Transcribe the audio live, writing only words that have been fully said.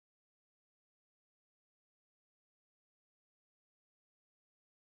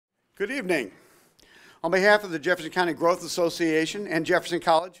Good evening. On behalf of the Jefferson County Growth Association and Jefferson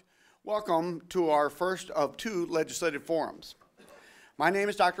College, welcome to our first of two legislative forums. My name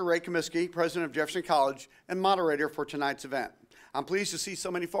is Dr. Ray Comiskey, president of Jefferson College and moderator for tonight's event. I'm pleased to see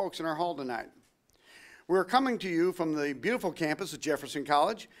so many folks in our hall tonight. We're coming to you from the beautiful campus of Jefferson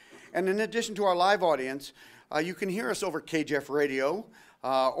College, and in addition to our live audience, you can hear us over KJEF Radio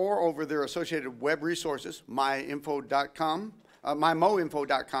or over their associated web resources, mymoinfo.com,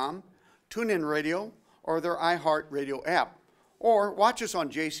 TuneIn Radio, or their iHeartRadio app, or watch us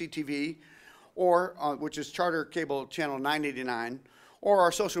on JCTV, or which is Charter Cable Channel 989, or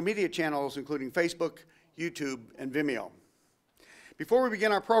our social media channels including Facebook, YouTube, and Vimeo. Before we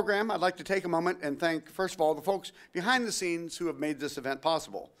begin our program, I'd like to take a moment and thank, first of all, the folks behind the scenes who have made this event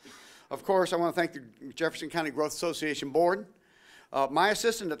possible. Of course, I want to thank the Jefferson County Growth Association Board, my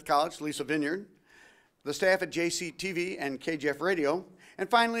assistant at the college, Lisa Vineyard, the staff at JCTV and KJEF Radio, and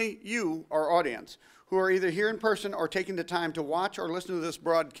finally, you, our audience, who are either here in person or taking the time to watch or listen to this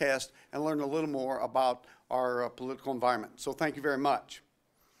broadcast and learn a little more about our political environment. So thank you very much.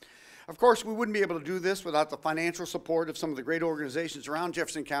 Of course, we wouldn't be able to do this without the financial support of some of the great organizations around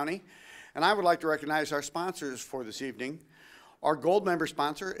Jefferson County, and I would like to recognize our sponsors for this evening. Our gold member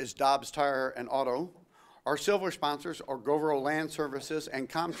sponsor is Dobbs Tire and Auto. Our silver sponsors are Govero Land Services and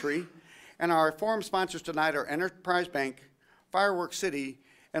Comtree, and our forum sponsors tonight are Enterprise Bank, Fireworks City,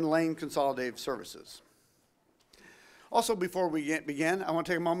 and Lane Consolidated Services. Also, before we begin, I want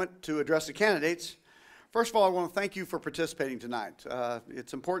to take a moment to address the candidates. First of all, I want to thank you for participating tonight.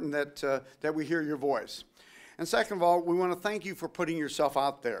 It's important that we hear your voice. And second of all, we want to thank you for putting yourself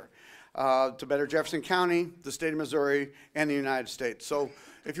out there to better Jefferson County, the state of Missouri, and the United States. So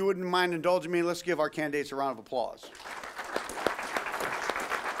if you wouldn't mind indulging me, let's give our candidates a round of applause.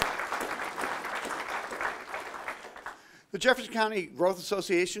 The Jefferson County Growth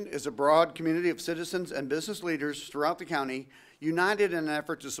Association is a broad community of citizens and business leaders throughout the county, united in an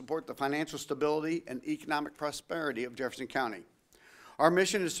effort to support the financial stability and economic prosperity of Jefferson County. Our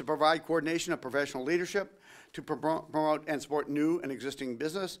mission is to provide coordination of professional leadership to promote and support new and existing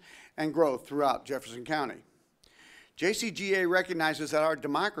business and growth throughout Jefferson County. JCGA recognizes that our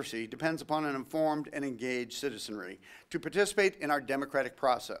democracy depends upon an informed and engaged citizenry to participate in our democratic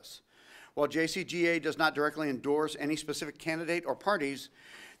process. While JCGA does not directly endorse any specific candidate or parties,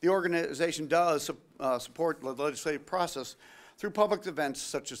 the organization does support the legislative process through public events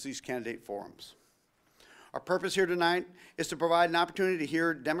such as these candidate forums. Our purpose here tonight is to provide an opportunity to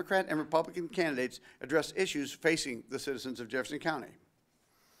hear Democrat and Republican candidates address issues facing the citizens of Jefferson County.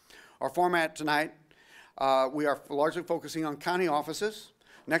 Our format tonight, we are largely focusing on county offices.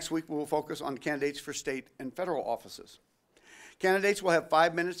 Next week, we will focus on candidates for state and federal offices. Candidates will have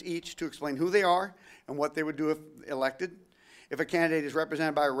 5 minutes each to explain who they are and what they would do if elected. If a candidate is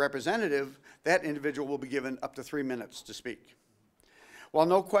represented by a representative, that individual will be given up to 3 minutes to speak. While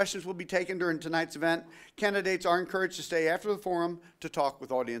no questions will be taken during tonight's event, candidates are encouraged to stay after the forum to talk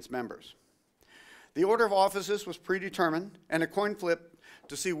with audience members. The order of offices was predetermined and a coin flip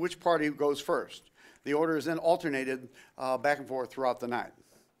to see which party goes first. The order is then alternated back and forth throughout the night.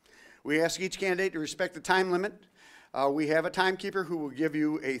 We ask each candidate to respect the time limit. We have a timekeeper who will give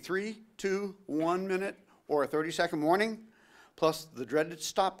you a 3, 2, 1 minute, or a 30-second warning, plus the dreaded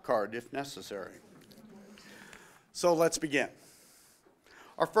stop card if necessary. So let's begin.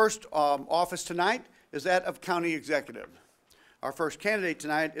 Our first office tonight is that of County Executive. Our first candidate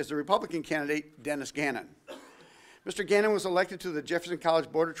tonight is the Republican candidate, Dennis Gannon. Mr. Gannon was elected to the Jefferson College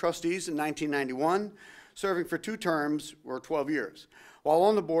Board of Trustees in 1991, serving for 2 terms or 12 years. While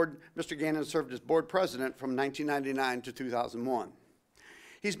on the board, Mr. Gannon served as board president from 1999 to 2001.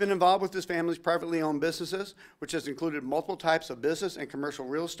 He's been involved with his family's privately owned businesses, which has included multiple types of business and commercial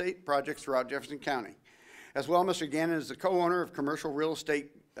real estate projects throughout Jefferson County. As well, Mr. Gannon is the co-owner of commercial real estate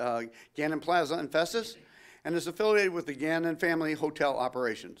Gannon Plaza in Festus and is affiliated with the Gannon family hotel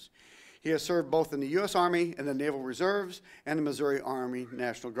operations. He has served both in the U.S. Army and the Naval Reserves and the Missouri Army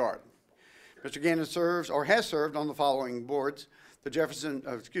National Guard. Mr. Gannon serves or has served on the following boards: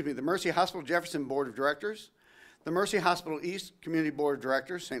 the Mercy Hospital Jefferson Board of Directors, the Mercy Hospital East Community Board of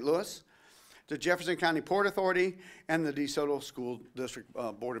Directors, St. Louis, the Jefferson County Port Authority, and the DeSoto School District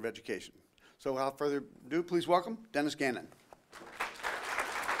Board of Education. So without further ado, please welcome Dennis Gannon.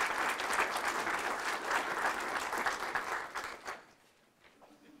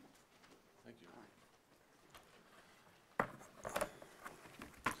 Thank you.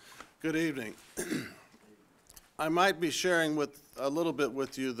 Good evening. I might be sharing a little bit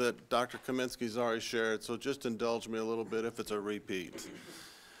with you that Dr. Kaminsky's already shared, so just indulge me a little bit if it's a repeat.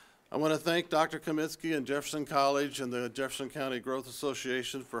 I want to thank Dr. Kaminsky and Jefferson College and the Jefferson County Growth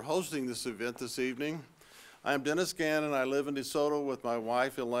Association for hosting this event this evening. I am Dennis Gannon. I live in DeSoto with my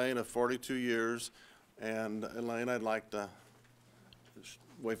wife, Elaine, of 42 years. And Elaine, I'd like to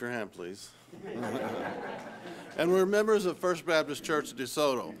wave your hand, please. And we're members of First Baptist Church of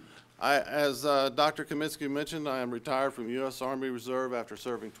DeSoto. As Dr. Kaminsky mentioned, I am retired from U.S. Army Reserve after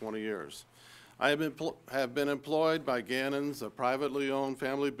serving 20 years. I have been employed by Gannon's, a privately owned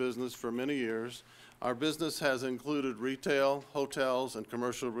family business, for many years. Our business has included retail, hotels, and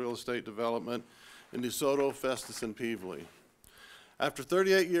commercial real estate development in DeSoto, Festus, and Peevely. After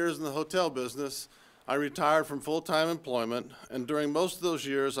 38 years in the hotel business, I retired from full-time employment, and during most of those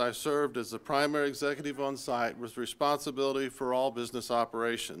years, I served as the primary executive on site with responsibility for all business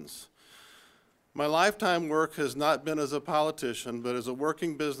operations. My lifetime work has not been as a politician, but as a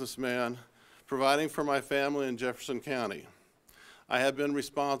working businessman, providing for my family in Jefferson County. I have been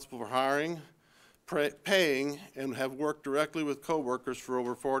responsible for hiring, paying, and have worked directly with coworkers for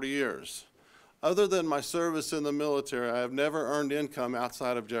over 40 years. Other than my service in the military, I have never earned income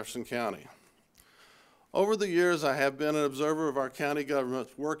outside of Jefferson County. Over the years, I have been an observer of our county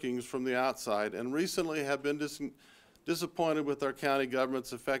government's workings from the outside, and recently have been disappointed with our county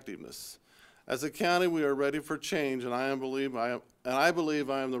government's effectiveness. As a county, we are ready for change, and I believe I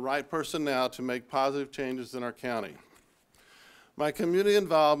am the right person now to make positive changes in our county. My community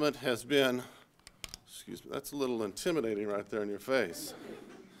involvement has been, excuse me, that's a little intimidating right there in your face.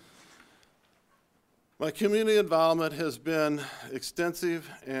 My community involvement has been extensive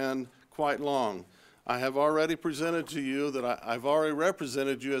and quite long. I have already presented to you that I've already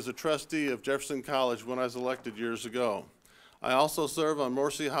represented you as a trustee of Jefferson College when I was elected years ago. I also serve on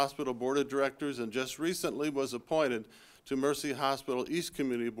Mercy Hospital Board of Directors and just recently was appointed to Mercy Hospital East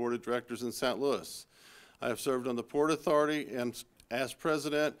Community Board of Directors in St. Louis. I have served on the Port Authority and as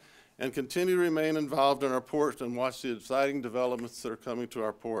president and continue to remain involved in our port and watch the exciting developments that are coming to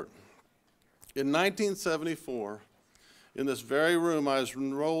our port. In 1974, in this very room, I was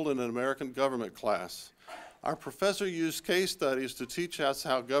enrolled in an American government class. Our professor used case studies to teach us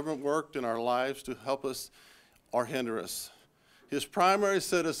how government worked in our lives to help us or hinder us. His primary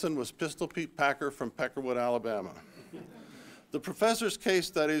citizen was Pistol Pete Packer from Peckerwood, Alabama. The professor's case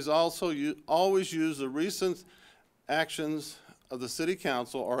studies also always use the recent actions of the city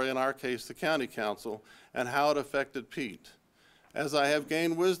council, or in our case, the county council, and how it affected Pete. As I have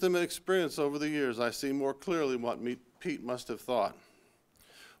gained wisdom and experience over the years, I see more clearly what Pete must have thought.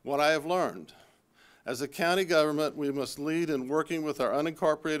 What I have learned: as a county government, we must lead in working with our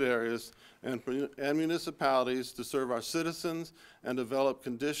unincorporated areas and municipalities to serve our citizens and develop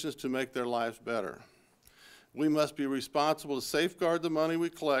conditions to make their lives better. We must be responsible to safeguard the money we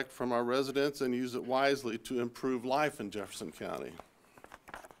collect from our residents and use it wisely to improve life in Jefferson County.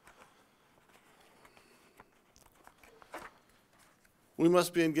 We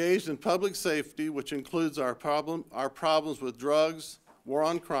must be engaged in public safety, which includes our problems with drugs, war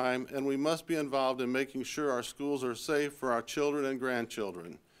on crime, and we must be involved in making sure our schools are safe for our children and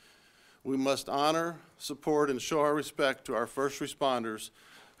grandchildren. We must honor, support, and show our respect to our first responders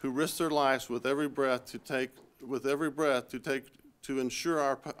who risk their lives with every breath to ensure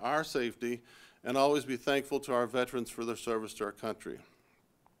our safety, and always be thankful to our veterans for their service to our country.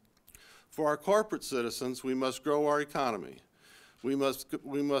 For our corporate citizens, we must grow our economy. We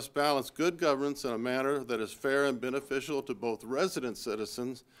must balance good governance in a manner that is fair and beneficial to both resident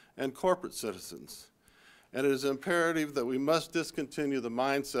citizens and corporate citizens. And it is imperative that we must discontinue the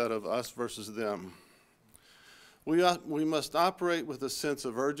mindset of us versus them. We must operate with a sense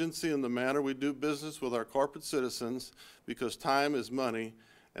of urgency in the manner we do business with our corporate citizens, because time is money,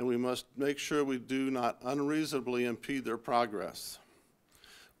 and we must make sure we do not unreasonably impede their progress.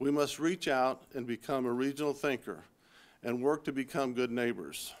 We must reach out and become a regional thinker and work to become good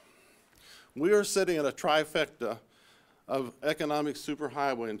neighbors. We are sitting at a trifecta of economic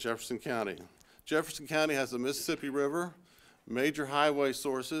superhighway in Jefferson County. Jefferson County has the Mississippi River, major highway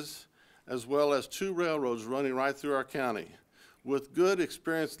sources, as well as 2 railroads running right through our county. With good,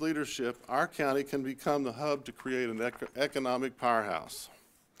 experienced leadership, our county can become the hub to create an economic powerhouse.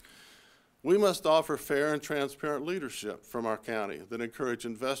 We must offer fair and transparent leadership from our county that encourage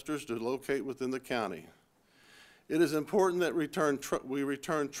investors to locate within the county. It is important that we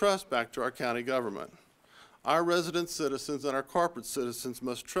return trust back to our county government. Our resident citizens and our corporate citizens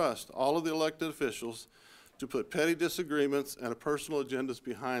must trust all of the elected officials to put petty disagreements and personal agendas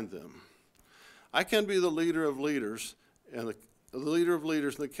behind them. I can be the leader of leaders and the leader of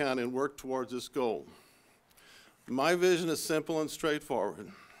leaders in the county and work towards this goal. My vision is simple and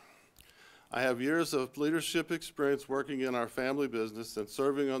straightforward. I have years of leadership experience working in our family business and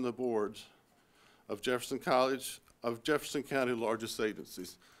serving on the boards of Jefferson College, of Jefferson County largest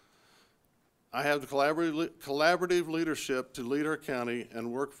agencies. I have the collaborative leadership to lead our county and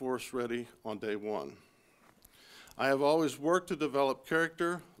workforce ready on day one. I have always worked to develop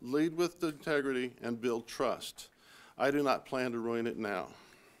character, lead with integrity, and build trust. I do not plan to ruin it now.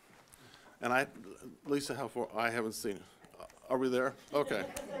 And Lisa, how far? I haven't seen it. Are we there? Okay.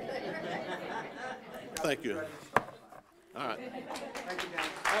 Thank you. All right. Thank you, Dan.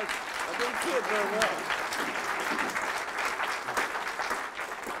 I didn't do it very well.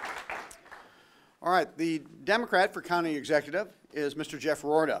 All right, the Democrat for County Executive is Mr. Jeff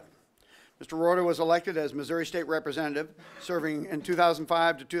Rorda. Mr. Rorda was elected as Missouri State Representative, serving in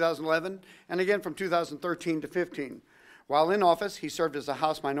 2005 to 2011, and again from 2013 to 15. While in office, he served as a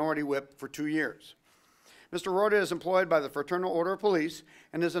House Minority Whip for 2 years. Mr. Rorda is employed by the Fraternal Order of Police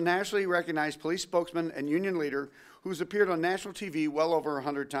and is a nationally recognized police spokesman and union leader who's appeared on national TV well over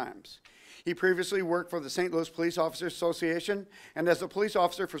 100 times. He previously worked for the St. Louis Police Officers Association and as a police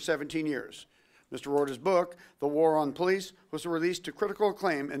officer for 17 years. Mr. Rorda's book, The War on Police, was released to critical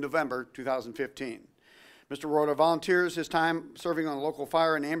acclaim in November 2015. Mr. Rorda volunteers his time serving on local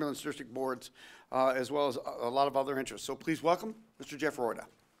fire and ambulance district boards, as well as a lot of other interests. So please welcome Mr. Jeff Rorda.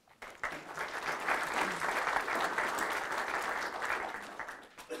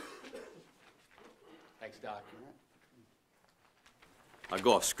 Thanks, Doc. I'll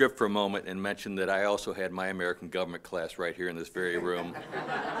go off script for a moment and mention that I also had my American government class right here in this very room.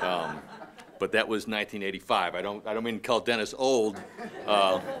 But that was 1985. I don't mean to call Dennis old.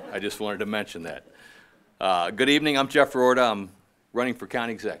 I just wanted to mention that. Good evening. I'm Jeff Rorda. I'm running for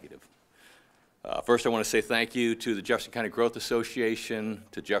county executive. First, I want to say thank you to the Jefferson County Growth Association,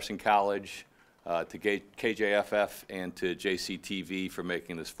 to Jefferson College, to KJFF, and to JCTV for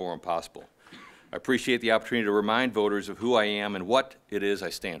making this forum possible. I appreciate the opportunity to remind voters of who I am and what it is I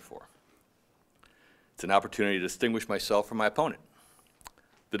stand for. It's an opportunity to distinguish myself from my opponent.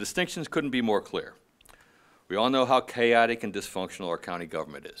 The distinctions couldn't be more clear. We all know how chaotic and dysfunctional our county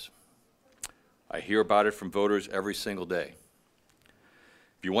government is. I hear about it from voters every single day.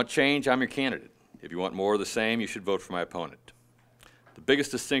 If you want change, I'm your candidate. If you want more of the same, you should vote for my opponent. The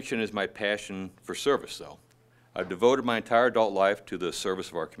biggest distinction is my passion for service, though. I've devoted my entire adult life to the service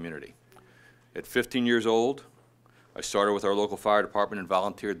of our community. At 15 years old, I started with our local fire department and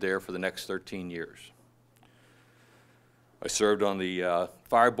volunteered there for the next 13 years. I served on the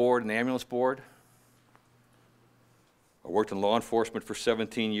fire board and the ambulance board. I worked in law enforcement for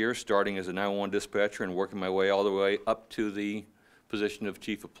 17 years, starting as a 911 dispatcher and working my way all the way up to the position of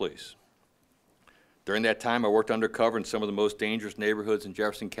chief of police. During that time, I worked undercover in some of the most dangerous neighborhoods in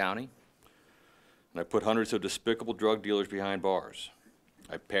Jefferson County, and I put hundreds of despicable drug dealers behind bars.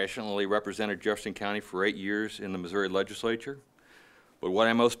 I passionately represented Jefferson County for 8 years in the Missouri legislature. But what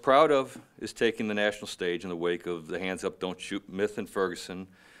I'm most proud of is taking the national stage in the wake of the Hands Up, Don't Shoot myth in Ferguson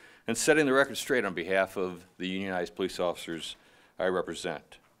and setting the record straight on behalf of the unionized police officers I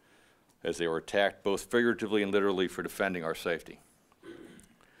represent, as they were attacked both figuratively and literally for defending our safety.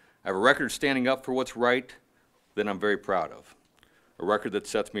 I have a record of standing up for what's right that I'm very proud of, a record that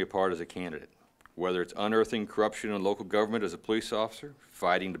sets me apart as a candidate, whether it's unearthing corruption in local government as a police officer,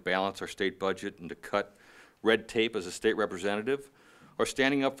 fighting to balance our state budget and to cut red tape as a state representative, or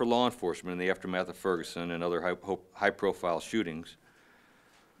standing up for law enforcement in the aftermath of Ferguson and other high-profile shootings.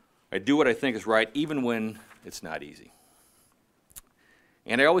 I do what I think is right, even when it's not easy.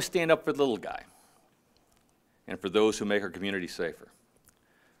 And I always stand up for the little guy and for those who make our community safer.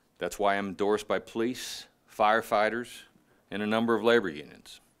 That's why I'm endorsed by police, firefighters, and a number of labor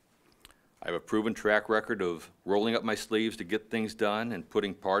unions. I have a proven track record of rolling up my sleeves to get things done and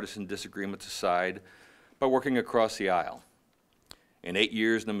putting partisan disagreements aside by working across the aisle. In 8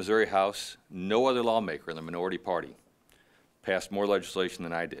 years in the Missouri House, no other lawmaker in the minority party passed more legislation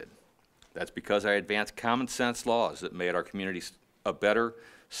than I did. That's because I advanced common sense laws that made our community a better,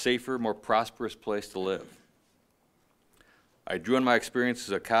 safer, more prosperous place to live. I drew on my experience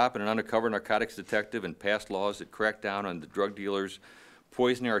as a cop and an undercover narcotics detective and passed laws that cracked down on the drug dealers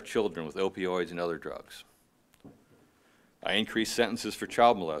poisoning our children with opioids and other drugs. I increased sentences for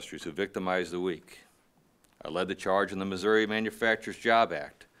child molesters who victimize the weak. I led the charge in the Missouri Manufacturers Job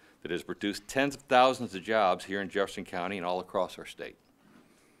Act that has produced tens of thousands of jobs here in Jefferson County and all across our state.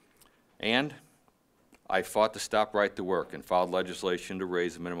 And I fought to stop right to work and filed legislation to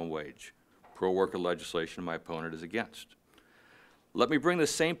raise the minimum wage, pro-worker legislation my opponent is against. Let me bring the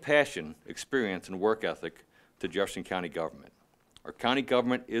same passion, experience, and work ethic to Jefferson County government. Our county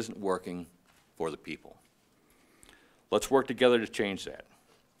government isn't working for the people. Let's work together to change that.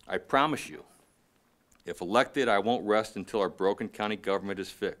 I promise you, if elected, I won't rest until our broken county government is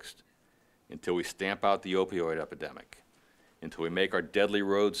fixed, until we stamp out the opioid epidemic, until we make our deadly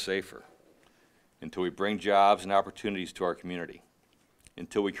roads safer, until we bring jobs and opportunities to our community,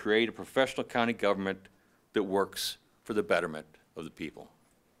 until we create a professional county government that works for the betterment of the people.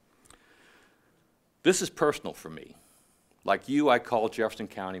 This is personal for me. Like you, I call Jefferson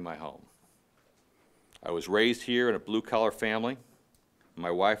County my home. I was raised here in a blue-collar family. My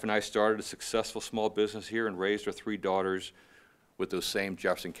wife and I started a successful small business here and raised our 3 daughters with those same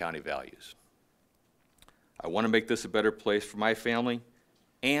Jefferson County values. I want to make this a better place for my family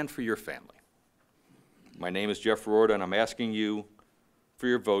and for your family. My name is Jeff Rorda, and I'm asking you for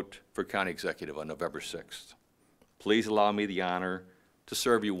your vote for County Executive on November 6th. Please allow me the honor to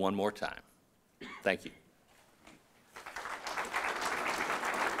serve you one more time. Thank you.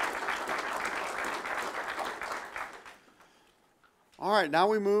 All right, now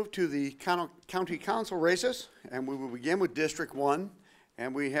we move to the county council races, and we will begin with District 1.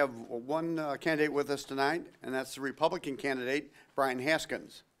 And we have one candidate with us tonight, and that's the Republican candidate, Brian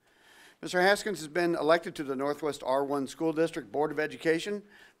Haskins. Mr. Haskins has been elected to the Northwest R1 School District Board of Education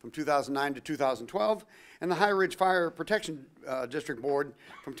from 2009 to 2012, and the High Ridge Fire Protection District Board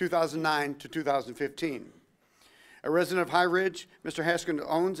from 2009 to 2015. A resident of High Ridge, Mr. Haskins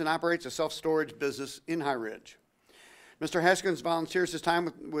owns and operates a self-storage business in High Ridge. Mr. Haskins volunteers his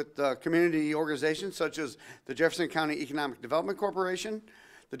time with community organizations such as the Jefferson County Economic Development Corporation,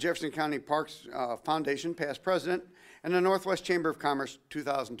 the Jefferson County Parks Foundation, past president, and the Northwest Chamber of Commerce,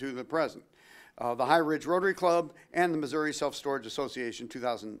 2002 to the present, the High Ridge Rotary Club, and the Missouri Self-Storage Association,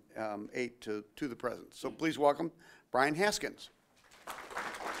 2008 to the present. So please welcome Brian Haskins.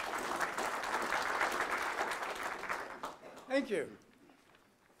 Thank you.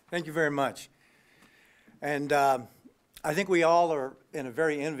 Thank you very much. And I think we all are in a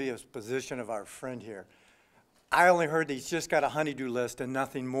very envious position of our friend here. I only heard that he's just got a honey-do list and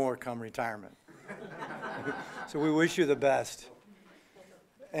nothing more come retirement. So we wish you the best.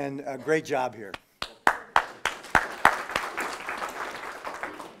 And a great job here.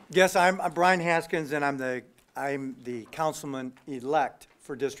 Yes, I'm Brian Haskins, and I'm the councilman-elect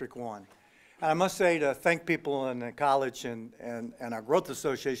for District 1. And I must say, to thank people in the college and our Growth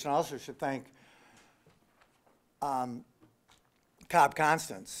Association, I also should thank Cobb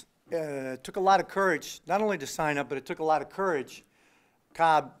Constance. It took a lot of courage, not only to sign up, but it took a lot of courage,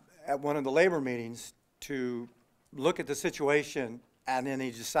 Cobb, at one of the labor meetings, to look at the situation, and then he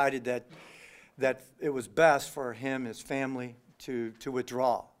decided that it was best for him, his family, to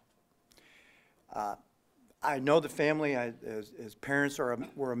withdraw. I know the family. His parents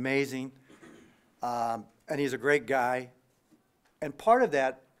were amazing, and he's a great guy. And part of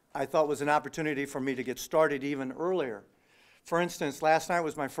that, I thought, was an opportunity for me to get started even earlier. For instance, last night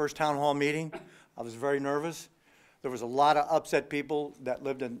was my first town hall meeting. I was very nervous. There was a lot of upset people that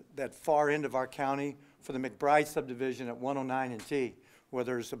lived in that far end of our county for the McBride subdivision at 109 and T, where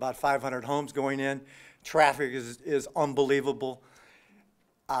there's about 500 homes going in. Traffic is unbelievable.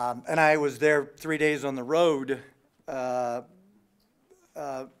 And I was there 3 days on the road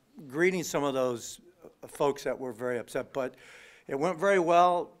greeting some of those folks that were very upset. But it went very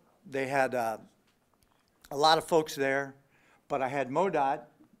well. They had a lot of folks there. But I had MoDOT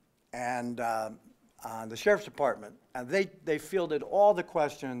and the Sheriff's Department, and they fielded all the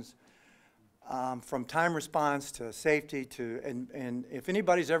questions from time response to safety to, and if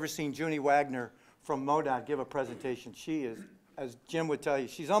anybody's ever seen Junie Wagner from MoDOT give a presentation, she is, as Jim would tell you,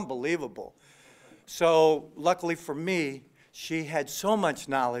 she's unbelievable. So luckily for me, she had so much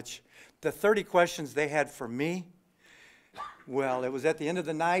knowledge. The 30 questions they had for me, well, it was at the end of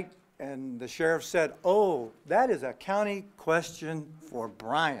the night, and the sheriff said, "Oh, that is a county question for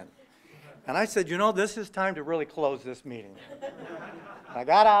Brian." And I said, "You know, this is time to really close this meeting." I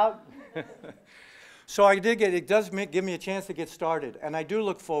got out. So I did it does give me a chance to get started. And I do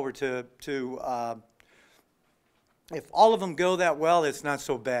look forward to if all of them go that well, it's not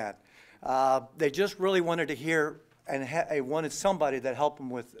so bad. They just really wanted to hear and wanted somebody that helped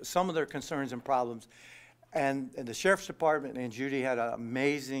them with some of their concerns and problems. And the Sheriff's Department and Judy had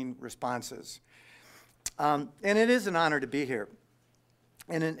amazing responses. And it is an honor to be here.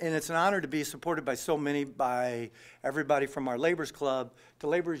 And it's an honor to be supported by so many, by everybody from our Labor's Club to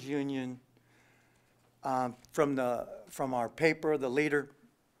Labor's Union, from our paper, The Leader.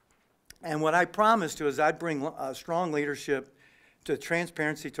 And what I promised was I'd bring strong leadership to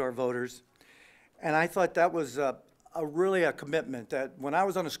transparency to our voters. And I thought that was really a commitment, that when I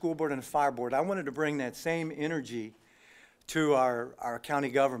was on a school board and a fire board, I wanted to bring that same energy to our county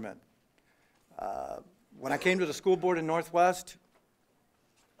government. When I came to the school board in Northwest,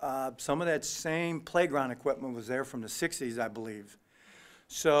 some of that same playground equipment was there from the 60s, I believe.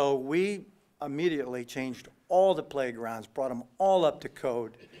 So we immediately changed all the playgrounds, brought them all up to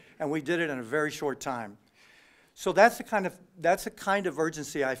code, and we did it in a very short time. So that's the kind of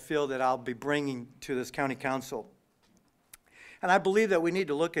urgency I feel that I'll be bringing to this county council. And I believe that we need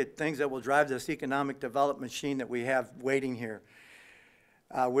to look at things that will drive this economic development machine that we have waiting here.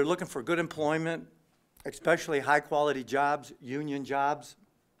 We're looking for good employment, especially high-quality jobs, union jobs,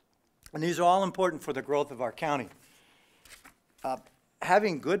 and these are all important for the growth of our county.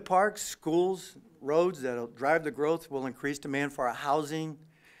 Having good parks, schools, roads that'll drive the growth will increase demand for our housing.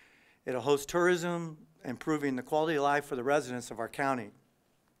 It'll host tourism, improving the quality of life for the residents of our county.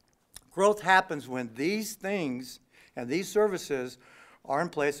 Growth happens when these things and these services are in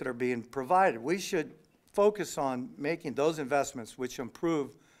place that are being provided. We should focus on making those investments which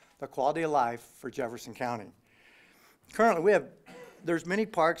improve the quality of life for Jefferson County. Currently, there's many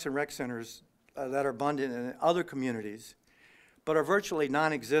parks and rec centers that are abundant in other communities, but are virtually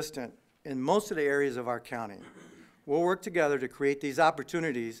non-existent in most of the areas of our county. We'll work together to create these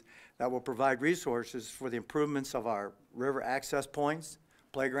opportunities that will provide resources for the improvements of our river access points,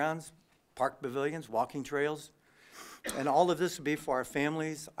 playgrounds, park pavilions, walking trails, and all of this will be for our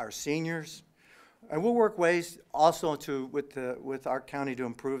families, our seniors, and we'll work ways also with our county to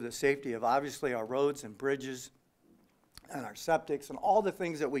improve the safety of obviously our roads and bridges and our septics and all the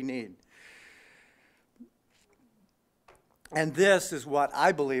things that we need. And this is what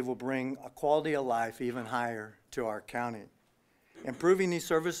I believe will bring a quality of life even higher to our county. Improving these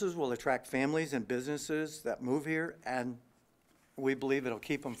services will attract families and businesses that move here, and we believe it'll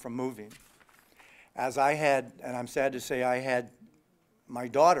keep them from moving. As I had, and I'm sad to say, I had my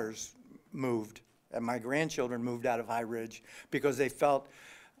daughters moved, and my grandchildren moved out of High Ridge because they felt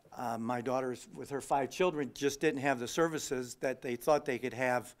my daughters, with her 5 children, just didn't have the services that they thought they could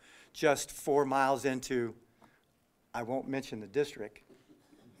have just 4 miles into, I won't mention the district.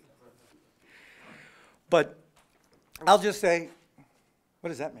 But I'll just say, what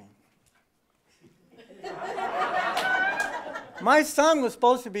does that mean? My son was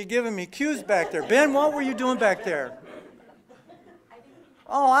supposed to be giving me cues back there. Ben, what were you doing back there?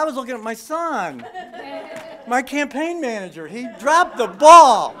 Oh, I was looking at my son, my campaign manager. He dropped the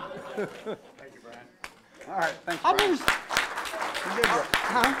ball. Thank you, Brian. All right, thanks, I Brian. was,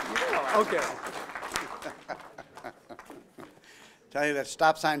 huh? Okay. Tell you that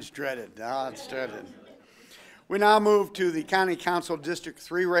stop sign's dreaded. Oh, it's dreaded. We now move to the County Council District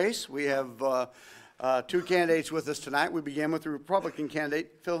 3 race. We have 2 candidates with us tonight. We begin with the Republican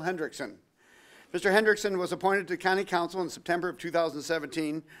candidate, Phil Hendrickson. Mr. Hendrickson was appointed to County Council in September of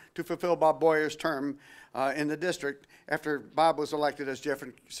 2017 to fulfill Bob Boyer's term in the district after Bob was elected as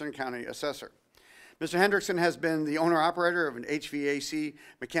Jefferson County Assessor. Mr. Hendrickson has been the owner-operator of an HVAC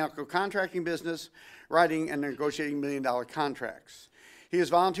mechanical contracting business, writing and negotiating million-dollar contracts. He has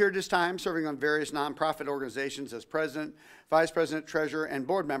volunteered his time serving on various nonprofit organizations as president, vice president, treasurer, and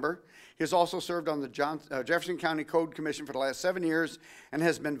board member. He has also served on the Jefferson County Code Commission for the last 7 years and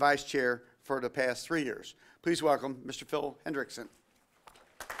has been vice chair for the past 3 years. Please welcome Mr. Phil Hendrickson.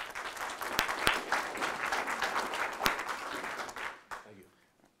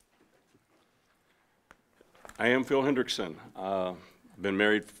 I am Phil Hendrickson. I've been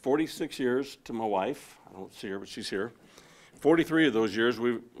married 46 years to my wife. I don't see her, but she's here. 43 of those years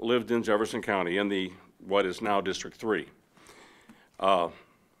we've lived in Jefferson County in the what is now District 3. And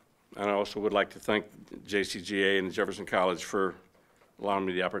I also would like to thank JCGA and Jefferson College for allowing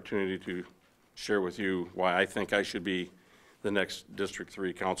me the opportunity to share with you why I think I should be the next District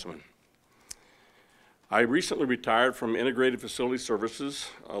 3 councilman. I recently retired from Integrated Facility Services,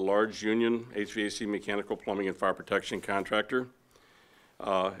 a large union HVAC mechanical plumbing and fire protection contractor,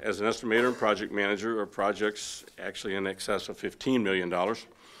 as an estimator and project manager of projects actually in excess of $15 million.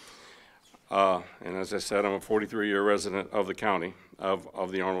 And as I said, I'm a 43-year resident of the county,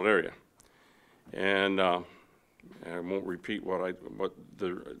 of the Arnold area. And I won't repeat what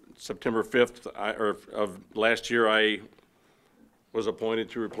the September 5th of last year, I was appointed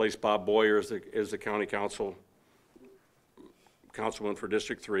to replace Bob Boyer as the county councilman for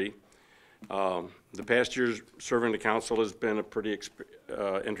District 3. The past years serving the council has been a pretty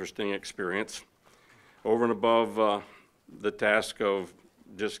interesting experience. Over and above the task of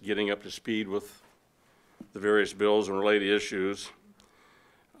just getting up to speed with the various bills and related issues,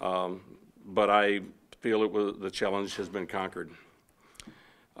 but I feel the challenge has been conquered.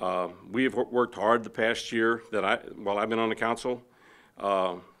 We have worked hard the past year while I've been on the council.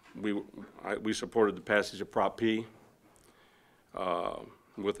 We supported the passage of Prop P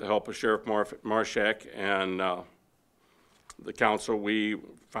with the help of Sheriff Marshak and the council, we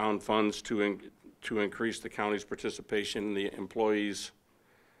found funds to increase the county's participation in the employees'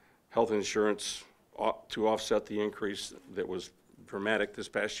 health insurance to offset the increase that was dramatic this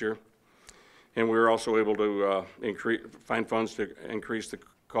past year. And we were also able to find funds to increase the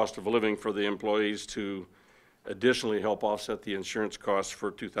cost of living for the employees to additionally help offset the insurance costs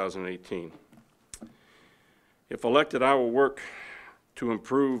for 2018. If elected, I will work to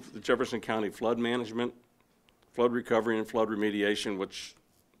improve the Jefferson County flood management, flood recovery, and flood remediation, which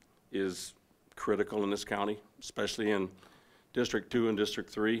is critical in this county, especially in District 2 and District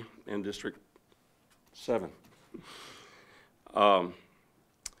 3 and District 7. I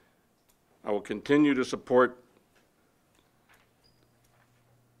will continue to support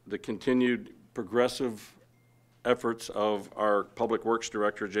the continued progressive efforts of our Public Works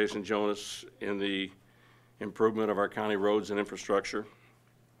Director, Jason Jonas, in the improvement of our county roads and infrastructure.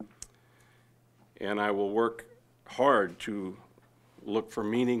 And I will work hard to look for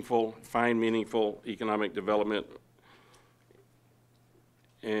find meaningful economic development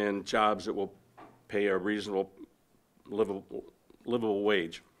and jobs that will pay a reasonable, livable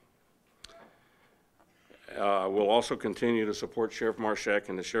wage. We'll also continue to support Sheriff Marshak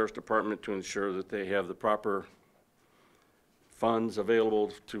and the Sheriff's Department to ensure that they have the proper funds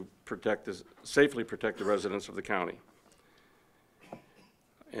available to safely protect the residents of the county.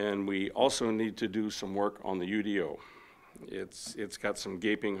 And we also need to do some work on the UDO. It's got some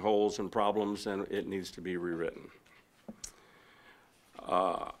gaping holes and problems, and it needs to be rewritten.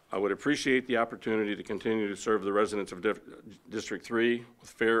 I would appreciate the opportunity to continue to serve the residents of District 3 with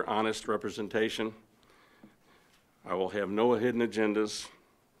fair, honest representation. I will have no hidden agendas.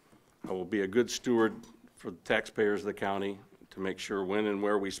 I will be a good steward for the taxpayers of the county to make sure when and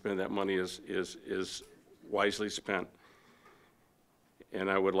where we spend that money is wisely spent.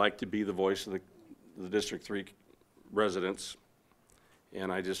 And I would like to be the voice of the District 3 residents.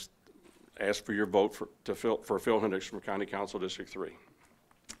 And I just ask for your vote for Phil Hendricks from County Council District 3.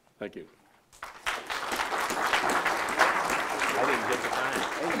 Thank you. I didn't get the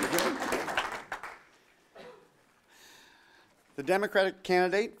time. The Democratic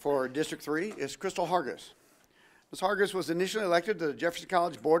candidate for District 3 is Crystal Hargis. Ms. Hargis was initially elected to the Jefferson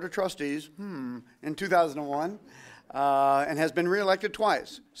College Board of Trustees in 2001 and has been reelected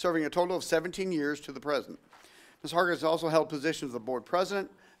twice, serving a total of 17 years to the present. Ms. Hargis also held positions of the board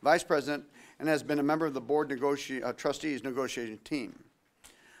president, vice president, and has been a member of the board trustees negotiating team.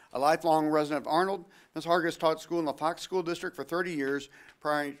 A lifelong resident of Arnold, Ms. Hargis taught school in the Fox School District for 30 years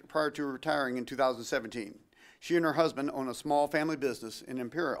prior to retiring in 2017. She and her husband own a small family business in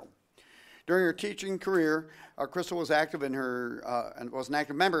Imperial. During her teaching career, Crystal was active in and was an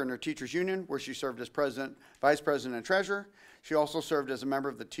active member in her teachers union, where she served as president, vice president, and treasurer. She also served as a member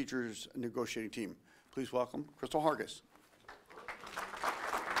of the teachers negotiating team. Please welcome Crystal Hargis.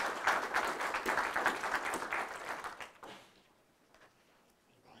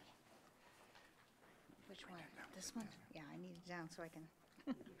 Which one? This one? Yeah, I need it down so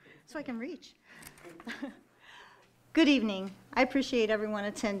I can reach. Good evening. I appreciate everyone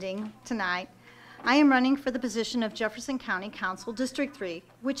attending tonight. I am running for the position of Jefferson County Council District 3,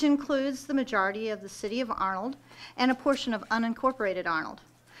 which includes the majority of the city of Arnold and a portion of unincorporated Arnold.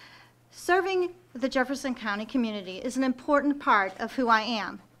 Serving the Jefferson County community is an important part of who I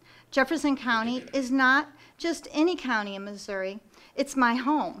am. Jefferson County is not just any county in Missouri, it's my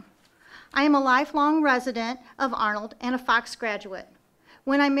home. I am a lifelong resident of Arnold and a Fox graduate.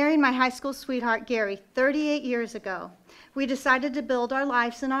 When I married my high school sweetheart, Gary, 38 years ago, we decided to build our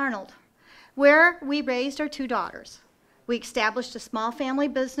lives in Arnold, where we raised our 2 daughters. We established a small family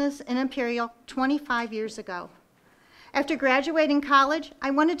business in Imperial 25 years ago. After graduating college,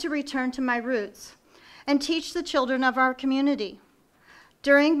 I wanted to return to my roots and teach the children of our community.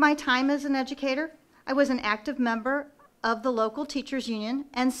 During my time as an educator, I was an active member of the local teachers union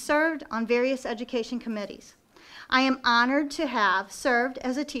and served on various education committees. I am honored to have served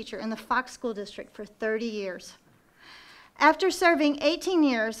as a teacher in the Fox School District for 30 years. After serving 18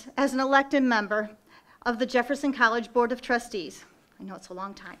 years as an elected member of the Jefferson College Board of Trustees, I know it's a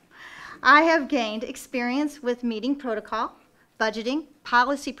long time, I have gained experience with meeting protocol, budgeting,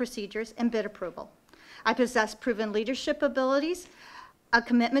 policy procedures, and bid approval. I possess proven leadership abilities, a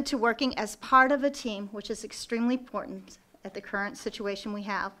commitment to working as part of a team, which is extremely important at the current situation we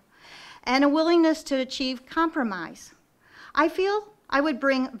have, and a willingness to achieve compromise. I feel I would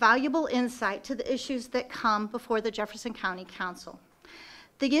bring valuable insight to the issues that come before the Jefferson County Council.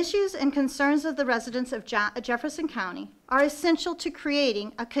 The issues and concerns of the residents of Jefferson County are essential to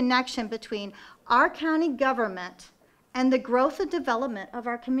creating a connection between our county government and the growth and development of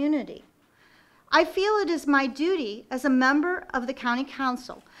our community. I feel it is my duty as a member of the County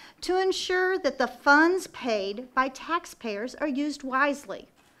Council to ensure that the funds paid by taxpayers are used wisely.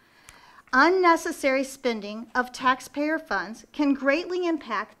 Unnecessary spending of taxpayer funds can greatly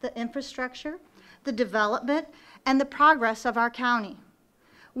impact the infrastructure, the development, and the progress of our county.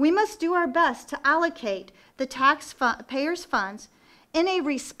 We must do our best to allocate the taxpayers' funds in a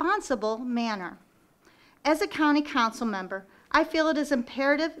responsible manner. As a county council member, I feel it is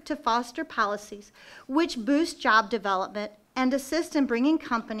imperative to foster policies which boost job development and assist in bringing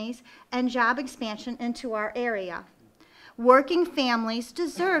companies and job expansion into our area. Working families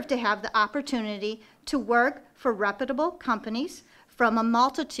deserve to have the opportunity to work for reputable companies from a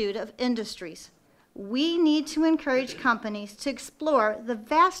multitude of industries. We need to encourage companies to explore the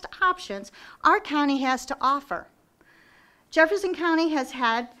vast options our county has to offer. Jefferson County has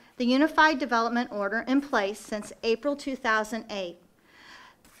had the Unified Development Order in place since April 2008.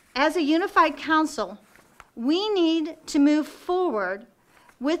 As a unified council, we need to move forward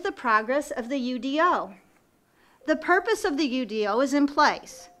with the progress of the UDO. The purpose of the UDO is in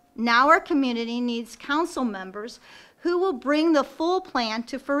place. Now our community needs council members who will bring the full plan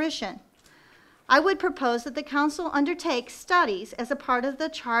to fruition. I would propose that the council undertake studies as a part of the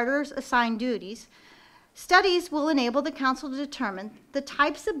charter's assigned duties. Studies will enable the council to determine the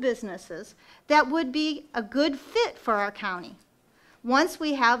types of businesses that would be a good fit for our county. Once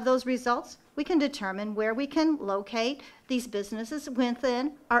we have those results, we can determine where we can locate these businesses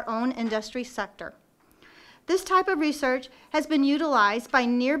within our own industry sector. This type of research has been utilized by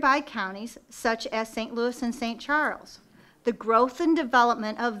nearby counties such as St. Louis and St. Charles. The growth and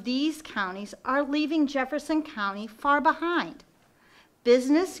development of these counties are leaving Jefferson County far behind.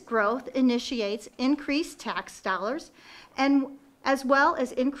 Business growth initiates increased tax dollars and as well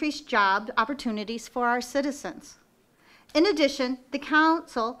as increased job opportunities for our citizens. In addition, the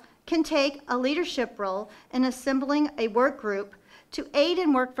council can take a leadership role in assembling a work group to aid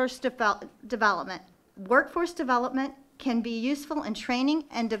in workforce development. Workforce development can be useful in training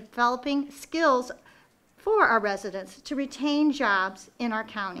and developing skills for our residents to retain jobs in our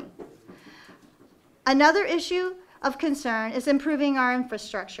county. Another issue of concern is improving our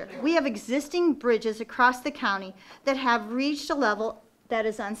infrastructure. We have existing bridges across the county that have reached a level that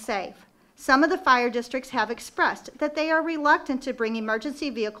is unsafe. Some of the fire districts have expressed that they are reluctant to bring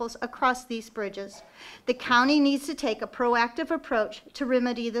emergency vehicles across these bridges. The county needs to take a proactive approach to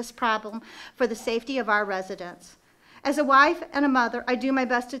remedy this problem for the safety of our residents. As a wife and a mother, I do my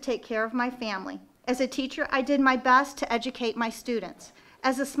best to take care of my family. As a teacher, I did my best to educate my students.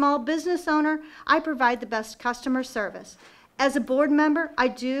 As a small business owner, I provide the best customer service. As a board member, I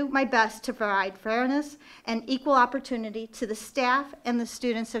do my best to provide fairness and equal opportunity to the staff and the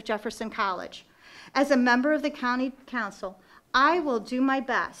students of Jefferson College. As a member of the County Council, I will do my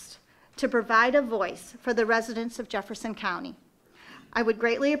best to provide a voice for the residents of Jefferson County. I would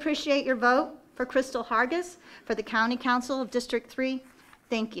greatly appreciate your vote for Crystal Hargis for the County Council of District 3.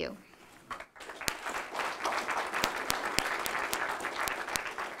 Thank you.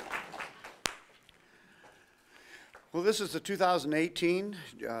 Well, this is the 2018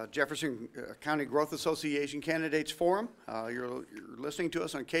 Jefferson County Growth Association Candidates Forum. You're listening to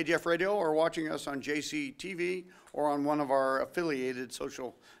us on KJF Radio or watching us on JCTV or on one of our affiliated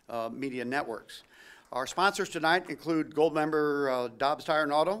social media networks. Our sponsors tonight include Gold member Dobbs Tire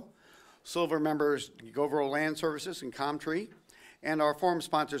and Auto, Silver members Govero Land Services and Comtree, and our forum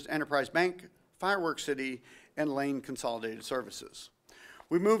sponsors Enterprise Bank, Fireworks City, and Lane Consolidated Services.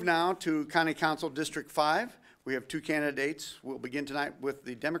 We move now to County Council District 5. We have two candidates. We'll begin tonight with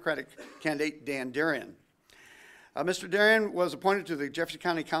the Democratic candidate, Dan Darien. Mr. Darien was appointed to the Jefferson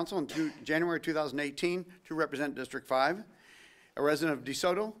County Council in January 2018 to represent District 5. A resident of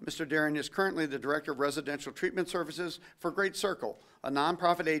DeSoto, Mr. Darien is currently the Director of Residential Treatment Services for Great Circle, a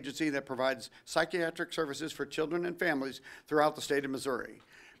nonprofit agency that provides psychiatric services for children and families throughout the state of Missouri.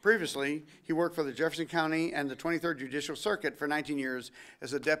 Previously, he worked for the Jefferson County and the 23rd Judicial Circuit for 19 years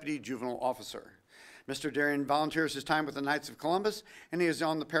as a Deputy Juvenile Officer. Mr. Darien volunteers his time with the Knights of Columbus, and he is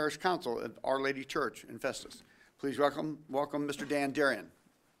on the Parish Council at Our Lady Church in Festus. Please welcome Mr. Dan Darien.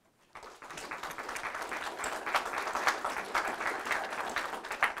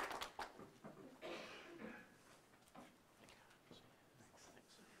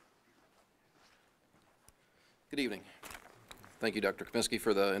 Good evening. Thank you, Dr. Kaminsky,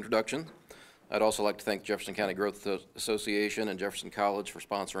 for the introduction. I'd also like to thank Jefferson County Growth Association and Jefferson College for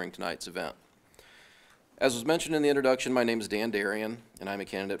sponsoring tonight's event. As was mentioned in the introduction, my name is Dan Darien, and I'm a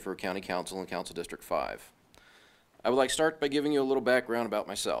candidate for County Council in Council District 5. I would like to start by giving you a little background about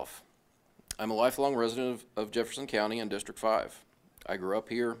myself. I'm a lifelong resident of Jefferson County and District 5. I grew up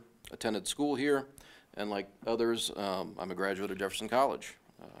here, attended school here, and like others, I'm a graduate of Jefferson College.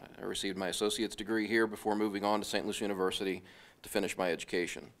 I received my associate's degree here before moving on to St. Louis University to finish my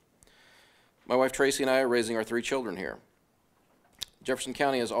education. My wife Tracy and I are raising our 3 children here. Jefferson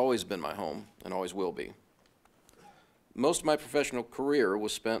County has always been my home and always will be. Most of my professional career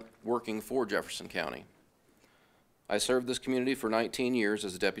was spent working for Jefferson County. I served this community for 19 years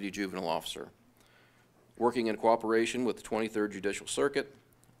as a deputy juvenile officer, working in cooperation with the 23rd Judicial Circuit,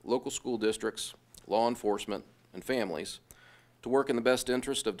 local school districts, law enforcement, and families to work in the best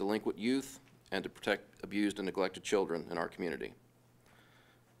interest of delinquent youth and to protect abused and neglected children in our community.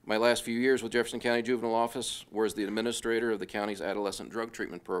 My last few years with Jefferson County Juvenile Office were as the administrator of the county's adolescent drug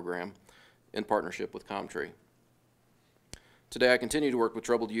treatment program in partnership with Comtree. Today I continue to work with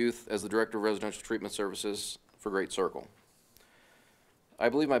troubled youth as the Director of Residential Treatment Services for Great Circle. I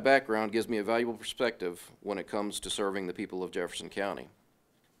believe my background gives me a valuable perspective when it comes to serving the people of Jefferson County.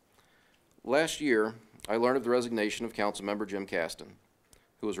 Last year, I learned of the resignation of Councilmember Jim Caston,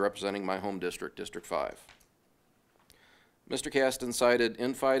 who was representing my home district, District 5. Mr. Caston cited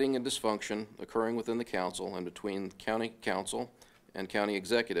infighting and dysfunction occurring within the council and between county council and county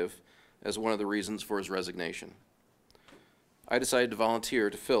executive as one of the reasons for his resignation. I decided to volunteer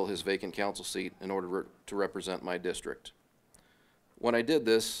to fill his vacant council seat in order to represent my district. When I did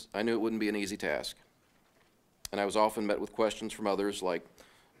this, I knew it wouldn't be an easy task, and I was often met with questions from others like,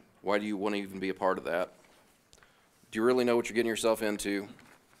 why do you want to even be a part of that? Do you really know what you're getting yourself into?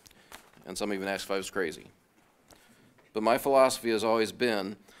 And some even asked if I was crazy. But my philosophy has always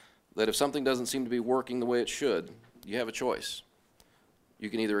been that if something doesn't seem to be working the way it should, you have a choice. You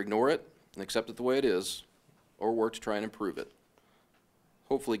can either ignore it and accept it the way it is, or work to try and improve it,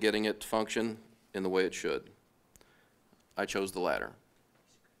 hopefully getting it to function in the way it should. I chose the latter.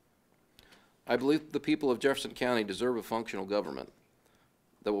 I believe the people of Jefferson County deserve a functional government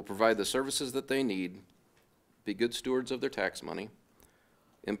that will provide the services that they need, be good stewards of their tax money,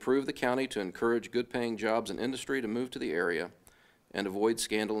 improve the county to encourage good-paying jobs and industry to move to the area, and avoid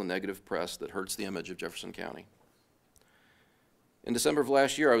scandal and negative press that hurts the image of Jefferson County. In December of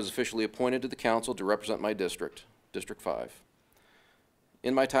last year, I was officially appointed to the council to represent my district, District 5.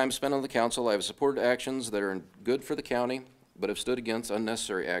 In my time spent on the council, I have supported actions that are good for the county, but have stood against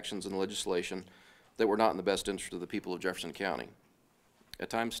unnecessary actions and legislation that were not in the best interest of the people of Jefferson County, at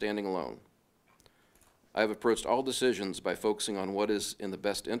times standing alone. I have approached all decisions by focusing on what is in the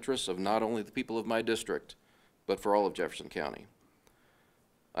best interests of not only the people of my district, but for all of Jefferson County.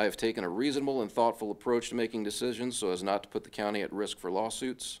 I have taken a reasonable and thoughtful approach to making decisions so as not to put the county at risk for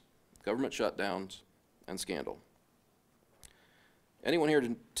lawsuits, government shutdowns, and scandal. Anyone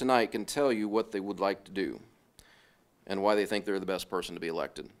here tonight can tell you what they would like to do and why they think they're the best person to be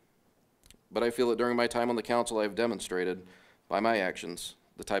elected. But I feel that during my time on the council, I have demonstrated by my actions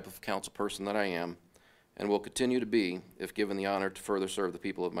the type of council person that I am and will continue to be if given the honor to further serve the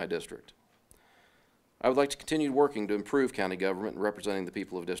people of my district. I would like to continue working to improve county government and representing the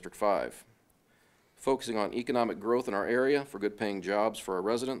people of District 5, focusing on economic growth in our area for good-paying jobs for our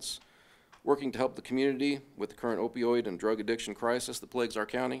residents, working to help the community with the current opioid and drug addiction crisis that plagues our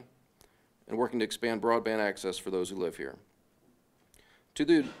county, and working to expand broadband access for those who live here. To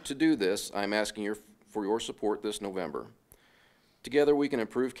do this, I'm asking for your support this November. Together we can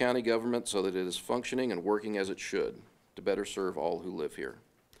improve county government so that it is functioning and working as it should to better serve all who live here.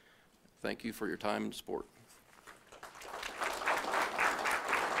 Thank you for your time and support.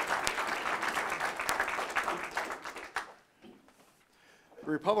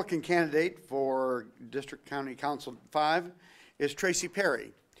 The Republican candidate for District County Council 5 is Tracy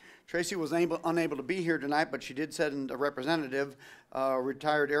Perry. Tracy was unable to be here tonight, but she did send a representative,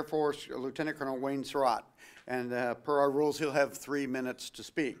 retired Air Force Lieutenant Colonel Wayne Surratt. And per our rules, he'll have 3 minutes to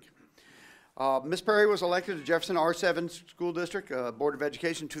speak. Ms. Perry was elected to Jefferson R7 School District Board of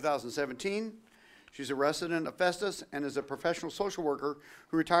Education in 2017. She's a resident of Festus and is a professional social worker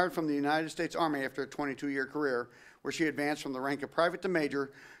who retired from the United States Army after a 22-year career, where she advanced from the rank of private to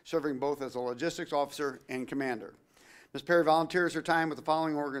major, serving both as a logistics officer and commander. Ms. Perry volunteers her time with the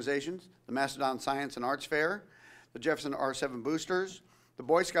following organizations: the Macedon Science and Arts Fair, the Jefferson R7 Boosters, the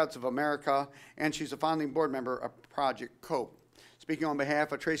Boy Scouts of America, and she's a founding board member of Project COPE. Speaking on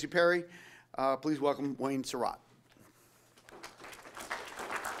behalf of Tracy Perry, please welcome Wayne Surratt.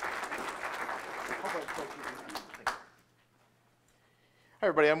 Hi,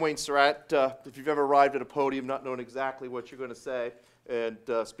 everybody. I'm Wayne Surratt. If you've ever arrived at a podium not knowing exactly what you're going to say and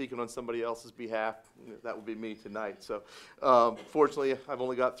speaking on somebody else's behalf, that would be me tonight. So, fortunately, I've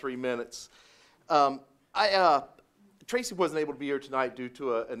only got 3 minutes. I Tracy wasn't able to be here tonight due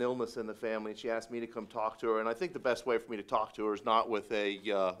to an illness in the family, and she asked me to come talk to her. And I think the best way for me to talk to her is not with a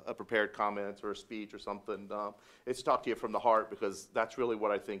prepared comment or a speech or something. It's to talk to you from the heart, because that's really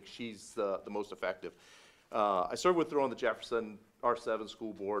what I think she's the most effective. I served with her on the Jefferson R7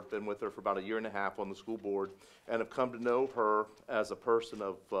 school board, been with her for about 1.5 years on the school board, and have come to know her as a person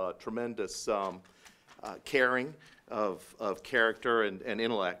of tremendous caring, of character and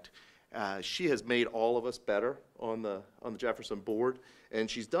intellect. She has made all of us better on the Jefferson board, and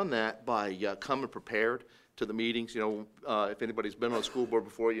she's done that by coming prepared to the meetings. You know, if anybody's been on a school board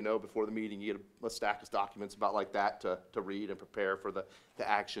before, you know, before the meeting you get a stack of documents about like that to read and prepare for the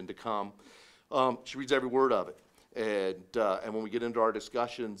action to come. She reads every word of it. And when we get into our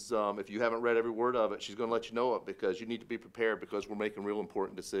discussions, if you haven't read every word of it, she's going to let you know it, because you need to be prepared, because we're making real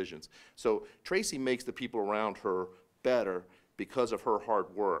important decisions. So Tracy makes the people around her better because of her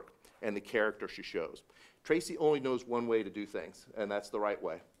hard work and the character she shows. Tracy only knows one way to do things, and that's the right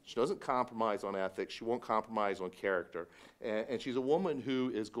way. She doesn't compromise on ethics. She won't compromise on character. And she's a woman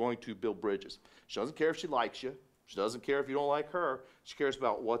who is going to build bridges. She doesn't care if she likes you. She doesn't care if you don't like her. She cares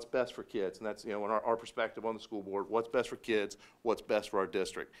about what's best for kids. And that's, you know, in our perspective on the school board, what's best for kids, what's best for our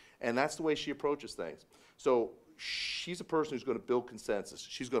district. And that's the way she approaches things. So she's a person who's going to build consensus.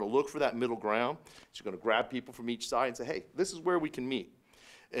 She's going to look for that middle ground. She's going to grab people from each side and say, hey, this is where we can meet.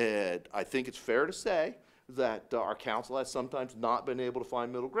 And I think it's fair to say that our council has sometimes not been able to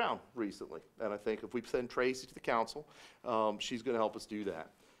find middle ground recently. And I think if we send Tracy to the council, she's going to help us do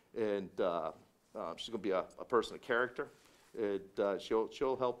that. And she's going to be a person of character.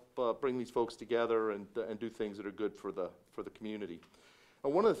 She'll help bring these folks together and do things that are good for the community.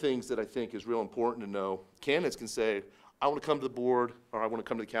 And one of the things that I think is real important to know, candidates can say, I want to come to the board, or I want to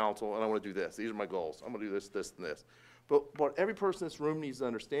come to the council, and I want to do this. These are my goals. I'm going to do this, this, and this. But what every person in this room needs to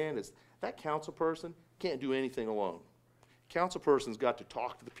understand is that council person can't do anything alone. Council person's got to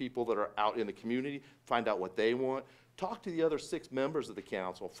talk to the people that are out in the community, find out what they want, talk to the other 6 members of the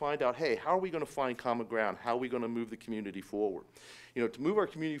council, find out, hey, how are we going to find common ground? How are we going to move the community forward? You know, to move our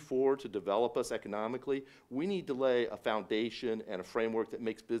community forward, to develop us economically, we need to lay a foundation and a framework that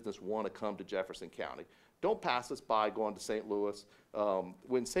makes business want to come to Jefferson County. Don't pass us by going to St. Louis.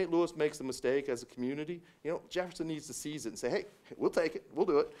 When St. Louis makes a mistake as a community, you know, Jefferson needs to seize it and say, hey, we'll take it, we'll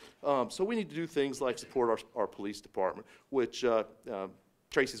do it. So we need to do things like support our police department, which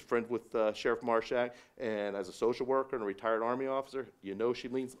Tracy's a friend with Sheriff Marshak, and as a social worker and a retired Army officer, you know she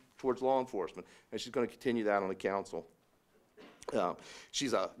leans towards law enforcement, and she's going to continue that on the council.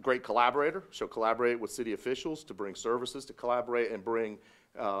 She's a great collaborator. She'll collaborate with city officials to bring services, to collaborate and bring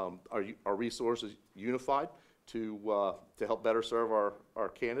our resources unified to help better serve our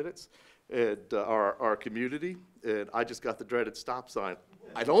candidates and our community. And I just got the dreaded stop sign.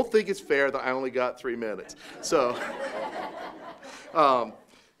 I don't think it's fair that I only got 3 minutes. So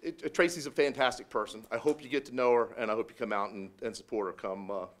Tracy's a fantastic person. I hope you get to know her, and I hope you come out and support her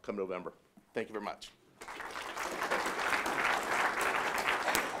come November. Thank you very much.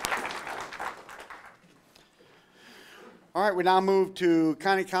 All right, we now move to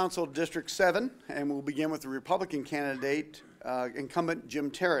County Council District 7, and we'll begin with the Republican candidate, incumbent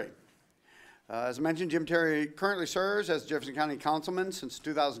Jim Terry. As I mentioned, Jim Terry currently serves as Jefferson County Councilman since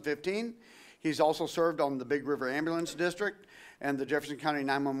 2015. He's also served on the Big River Ambulance District and the Jefferson County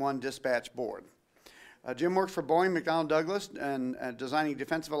 911 Dispatch Board. Jim works for Boeing McDonnell Douglas and designing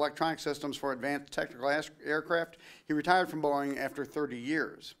defensive electronic systems for advanced technical aircraft. He retired from Boeing after 30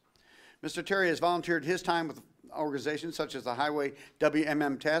 years. Mr. Terry has volunteered his time with organizations such as the Highway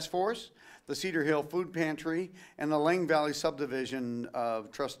WMM Task Force, the Cedar Hill Food Pantry, and the Lang Valley Subdivision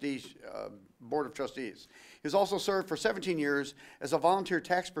of Trustees, Board of Trustees. He's also served for 17 years as a volunteer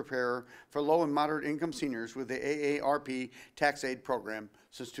tax preparer for low and moderate income seniors with the AARP Tax Aid Program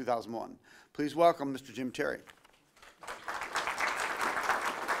since 2001. Please welcome Mr. Jim Terry.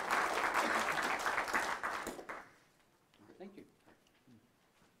 Thank you.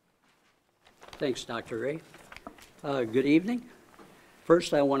 Thanks, Dr. Ray. Good evening.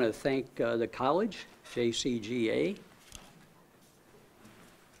 First, I want to thank the college, JCGA,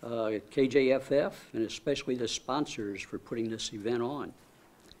 KJFF, and especially the sponsors for putting this event on.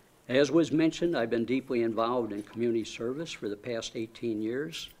 As was mentioned, I've been deeply involved in community service for the past 18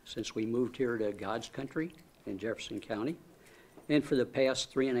 years since we moved here to God's country in Jefferson County, and for the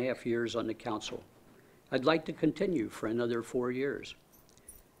past 3.5 years on the council. I'd like to continue for another 4 years.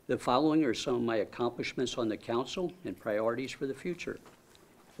 The following are some of my accomplishments on the council and priorities for the future.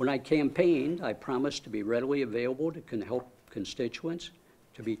 When I campaigned, I promised to be readily available to help constituents,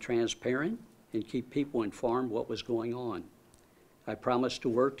 to be transparent, and keep people informed what was going on. I promised to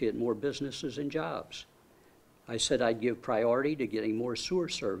work to get more businesses and jobs. I said I'd give priority to getting more sewer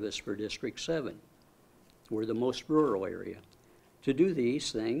service for District 7. We're the most rural area. To do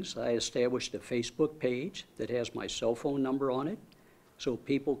these things, I established a Facebook page that has my cell phone number on it so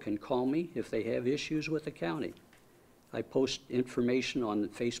people can call me if they have issues with the county. I post information on the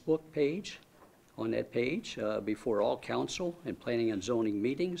Facebook page, before all council and planning and zoning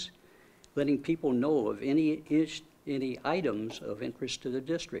meetings, letting people know of any items of interest to the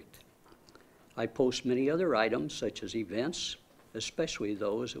district. I post many other items such as events, especially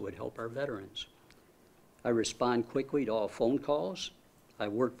those that would help our veterans. I respond quickly to all phone calls. I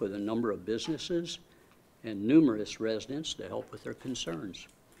work with a number of businesses and numerous residents to help with their concerns.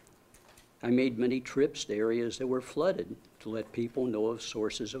 I made many trips to areas that were flooded to let people know of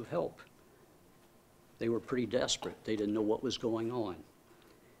sources of help. They were pretty desperate. They didn't know what was going on.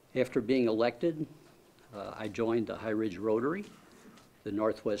 After being elected, I joined the High Ridge Rotary, the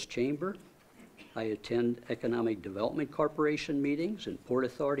Northwest Chamber. I attend Economic Development Corporation meetings and Port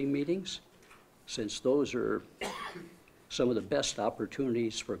Authority meetings, since those are some of the best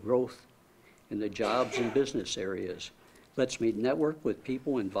opportunities for growth in the jobs and business areas. Lets me network with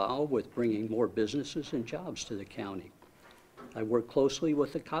people involved with bringing more businesses and jobs to the county. I work closely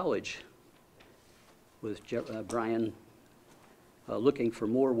with the college, with Brian, looking for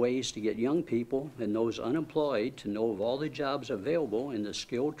more ways to get young people and those unemployed to know of all the jobs available in the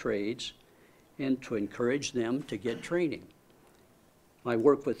skilled trades and to encourage them to get training. My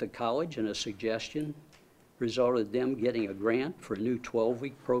work with the college and a suggestion resulted in them getting a grant for a new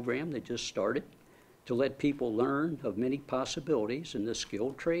 12-week program that just started to let people learn of many possibilities in the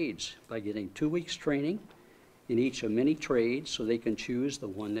skilled trades by getting 2 weeks training in each of many trades so they can choose the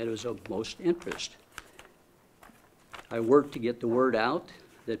one that is of most interest. I work to get the word out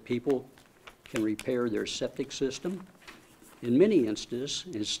that people can repair their septic system. In many instances,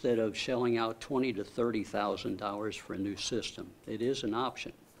 instead of shelling out $20,000 to $30,000 for a new system, it is an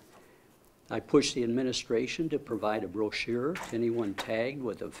option. I push the administration to provide a brochure to anyone tagged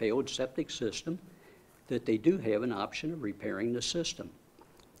with a failed septic system that they do have an option of repairing the system.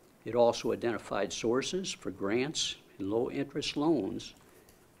 It also identified sources for grants and low-interest loans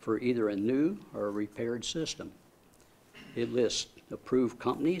for either a new or a repaired system. It lists approved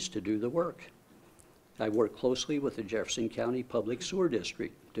companies to do the work. I work closely with the Jefferson County Public Sewer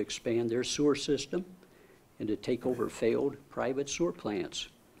District to expand their sewer system and to take over failed private sewer plants.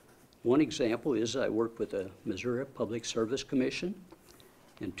 One example is I work with the Missouri Public Service Commission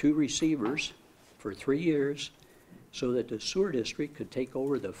and 2 receivers for 3 years so that the sewer district could take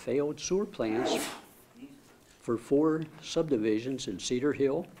over the failed sewer plants for 4 subdivisions in Cedar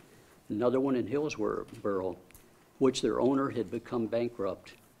Hill, another one in Hillsborough, which their owner had become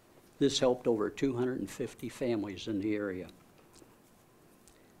bankrupt. This helped over 250 families in the area.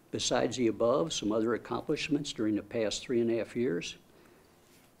 Besides the above, some other accomplishments during the past 3.5 years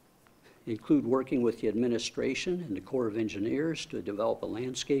include working with the administration and the Corps of Engineers to develop a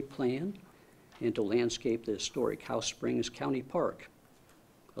landscape plan and to landscape the historic House Springs County Park,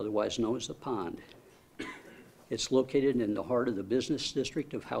 otherwise known as the Pond. It's located in the heart of the business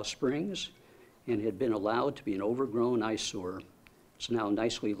district of House Springs and had been allowed to be an overgrown eyesore. It's now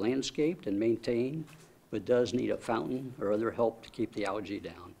nicely landscaped and maintained, but does need a fountain or other help to keep the algae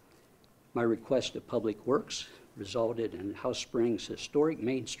down. My request to Public Works resulted in House Springs Historic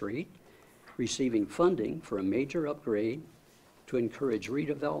Main Street receiving funding for a major upgrade to encourage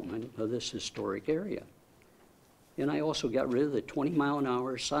redevelopment of this historic area. And I also got rid of the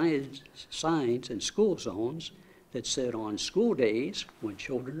 20-mile-an-hour signs in school zones that said on school days when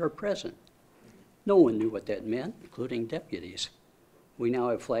children are present. No one knew what that meant, including deputies. We now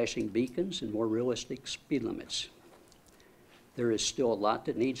have flashing beacons and more realistic speed limits. There is still a lot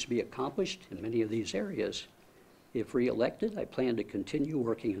that needs to be accomplished in many of these areas. If re-elected, I plan to continue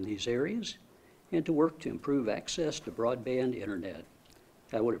working in these areas and to work to improve access to broadband internet.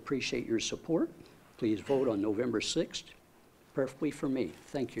 I would appreciate your support. Please vote on November 6th, preferably for me.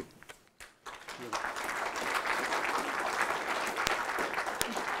 Thank you.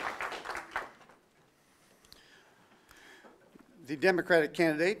 The Democratic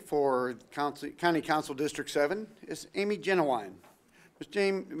candidate for County Council District 7 is Amy Genowine.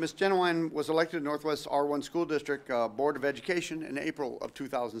 Ms. Genowine was elected to Northwest R1 School District Board of Education in April of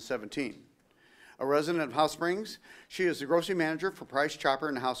 2017. A resident of House Springs, she is the grocery manager for Price Chopper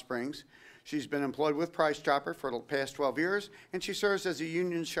in House Springs. She's been employed with Price Chopper for the past 12 years, and she serves as a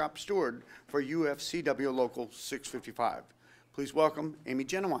union shop steward for UFCW Local 655. Please welcome Amy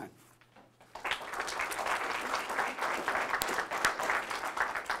Genowine.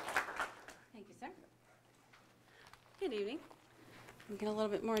 Thank you, sir. Good evening. Get a little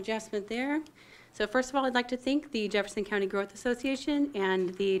bit more adjustment there. So first of all, I'd like to thank the Jefferson County Growth Association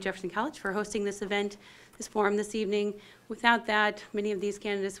and the Jefferson College for hosting this event, this forum this evening. Without that, many of these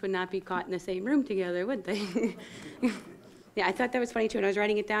candidates would not be caught in the same room together, would they? Yeah, I thought that was funny too. When I was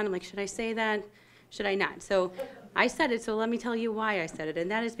writing it down, I'm like, should I say that? Should I not? So I said it, so let me tell you why I said it.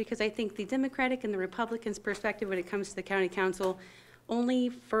 And that is because I think the Democratic and the Republicans' perspective when it comes to the county council only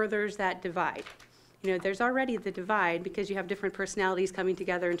furthers that divide. You know, there's already the divide because you have different personalities coming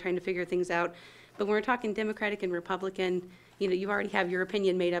together and trying to figure things out. But when we're talking Democratic and Republican, you know, you already have your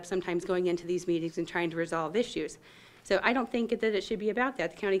opinion made up sometimes going into these meetings and trying to resolve issues. So I don't think that it should be about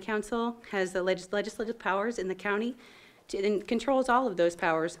that. The county council has the legislative powers in the county and controls all of those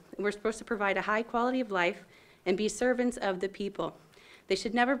powers. And we're supposed to provide a high quality of life and be servants of the people. They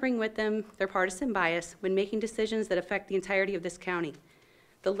should never bring with them their partisan bias when making decisions that affect the entirety of this county.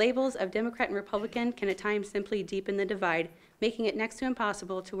 The labels of Democrat and Republican can at times simply deepen the divide, making it next to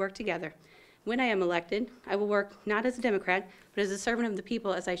impossible to work together. When I am elected, I will work not as a Democrat, but as a servant of the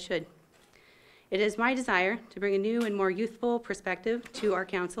people as I should. It is my desire to bring a new and more youthful perspective to our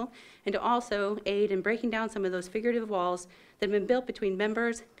council and to also aid in breaking down some of those figurative walls that have been built between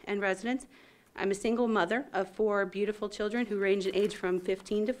members and residents. I'm a single mother of 4 beautiful children who range in age from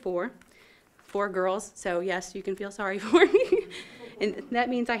 15 to 4 girls, so yes, you can feel sorry for me. And that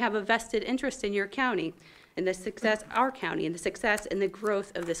means I have a vested interest in your county and the success, our county, and the success and the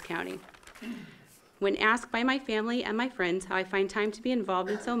growth of this county. When asked by my family and my friends how I find time to be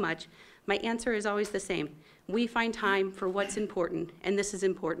involved in so much, my answer is always the same. We find time for what's important, and this is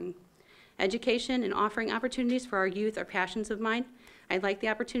important. Education and offering opportunities for our youth are passions of mine. I'd like the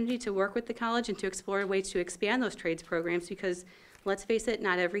opportunity to work with the college and to explore ways to expand those trades programs because, let's face it,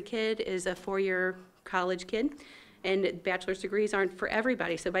 not every kid is a 4-year college kid, and bachelor's degrees aren't for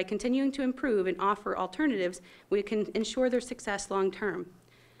everybody. So by continuing to improve and offer alternatives, we can ensure their success long term.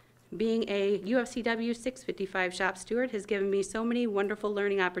 Being a UFCW 655 shop steward has given me so many wonderful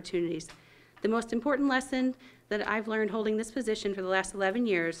learning opportunities. The most important lesson that I've learned holding this position for the last 11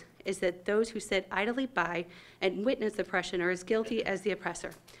 years is that those who sit idly by and witness oppression are as guilty as the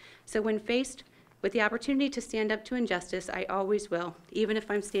oppressor. So when faced with the opportunity to stand up to injustice, I always will, even if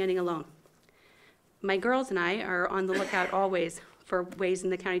I'm standing alone. My girls and I are on the lookout always for ways in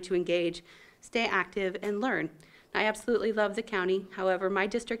the county to engage, stay active, and learn. I absolutely love the county. However, my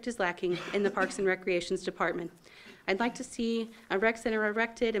district is lacking in the Parks and Recreations Department. I'd like to see a rec center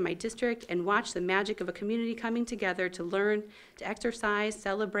erected in my district and watch the magic of a community coming together to learn, to exercise,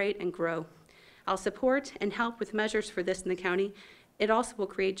 celebrate, and grow. I'll support and help with measures for this in the county. It also will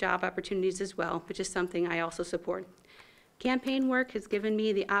create job opportunities as well, which is something I also support. Campaign work has given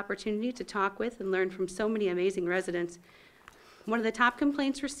me the opportunity to talk with and learn from so many amazing residents. One of the top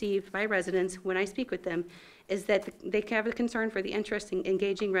complaints received by residents when I speak with them is that they have a concern for the interest in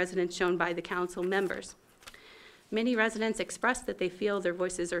engaging residents shown by the council members. Many residents express that they feel their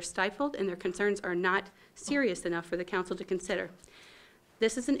voices are stifled and their concerns are not serious enough for the council to consider.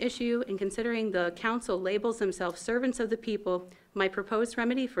 This is an issue, and considering the council labels themselves servants of the people, my proposed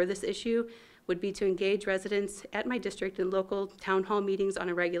remedy for this issue would be to engage residents at my district in local town hall meetings on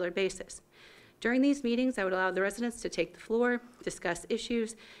a regular basis. During these meetings, I would allow the residents to take the floor, discuss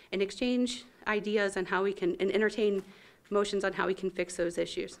issues, and exchange ideas on how we can, and entertain motions on how we can fix those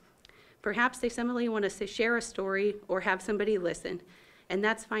issues. Perhaps they similarly want to share a story or have somebody listen, and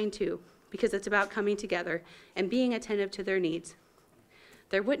that's fine too, because it's about coming together and being attentive to their needs.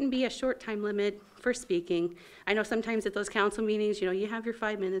 There wouldn't be a short time limit for speaking. I know sometimes at those council meetings, you have your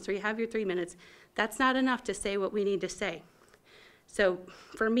 5 minutes or you have your 3 minutes. That's not enough to say what we need to say. So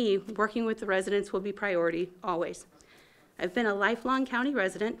for me, working with the residents will be priority always. I've been a lifelong county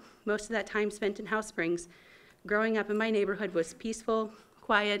resident, most of that time spent in House Springs. Growing up in my neighborhood was peaceful,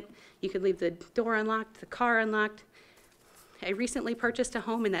 quiet. You could leave the door unlocked, the car unlocked. I recently purchased a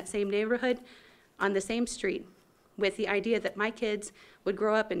home in that same neighborhood on the same street with the idea that my kids would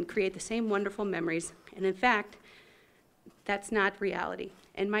grow up and create the same wonderful memories. And in fact, that's not reality.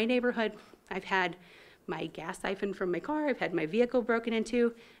 In my neighborhood, I've had my gas siphoned from my car, I've had my vehicle broken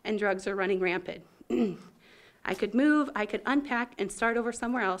into, and drugs are running rampant. I could move, I could unpack and start over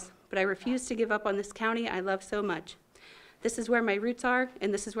somewhere else, but I refuse to give up on this county I love so much. This is where my roots are,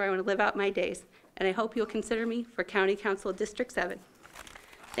 and this is where I want to live out my days. And I hope you'll consider me for County Council District 7.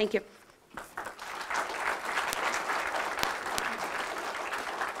 Thank you.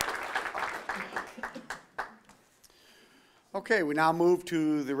 Okay, we now move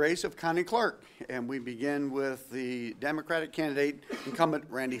to the race of county clerk, and we begin with the Democratic candidate, incumbent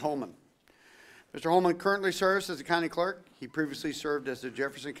Randy Holman. Mr. Holman currently serves as the county clerk. He previously served as the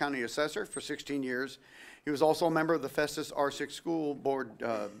Jefferson County assessor for 16 years. He was also a member of the Festus R6 School Board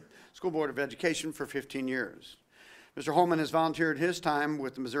School Board of Education for 15 years. Mr. Holman has volunteered his time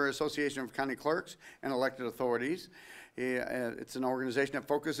with the Missouri Association of County Clerks and Elected Authorities. It's an organization that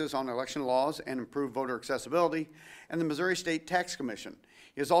focuses on election laws and improved voter accessibility, and the Missouri State Tax Commission.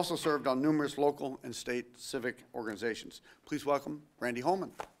 He has also served on numerous local and state civic organizations. Please welcome Randy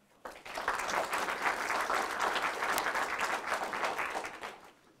Holman.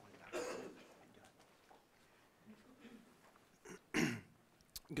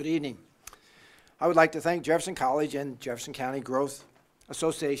 Good evening. I would like to thank Jefferson College and Jefferson County Growth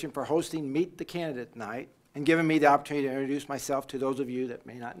Association for hosting Meet the Candidate night and giving me the opportunity to introduce myself to those of you that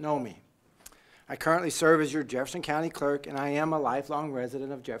may not know me. I currently serve as your Jefferson County Clerk, and I am a lifelong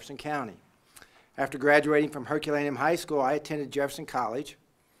resident of Jefferson County. After graduating from Herculaneum High School, I attended Jefferson College,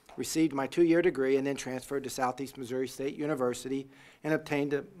 received my 2-year degree, and then transferred to Southeast Missouri State University and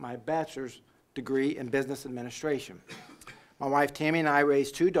obtained my bachelor's degree in business administration. My wife Tammy and I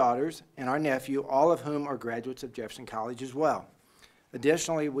raised 2 daughters and our nephew, all of whom are graduates of Jefferson College as well.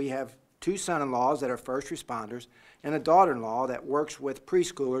 Additionally, we have 2 son-in-laws that are first responders and a daughter-in-law that works with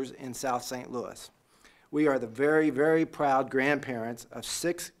preschoolers in South St. Louis. We are the very, very proud grandparents of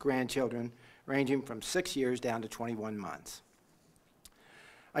 6 grandchildren ranging from 6 years down to 21 months.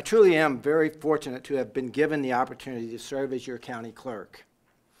 I truly am very fortunate to have been given the opportunity to serve as your county clerk.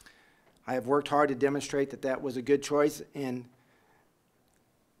 I have worked hard to demonstrate that that was a good choice and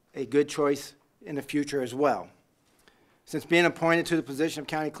a good choice in the future as well. Since being appointed to the position of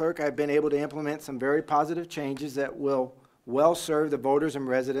county clerk, I've been able to implement some very positive changes that will well serve the voters and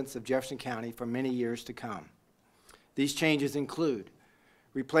residents of Jefferson County for many years to come. These changes include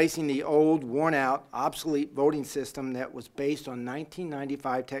replacing the old, worn-out, obsolete voting system that was based on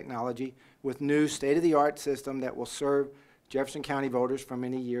 1995 technology with new state-of-the-art system that will serve Jefferson County voters for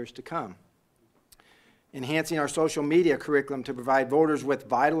many years to come. Enhancing our social media curriculum to provide voters with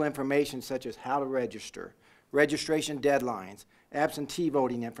vital information such as how to register, registration deadlines, absentee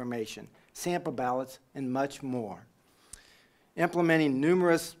voting information, sample ballots, and much more. Implementing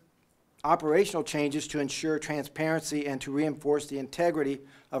numerous operational changes to ensure transparency and to reinforce the integrity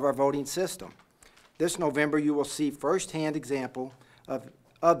of our voting system. This November, you will see firsthand example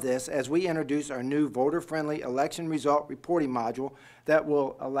of this as we introduce our new voter-friendly election result reporting module that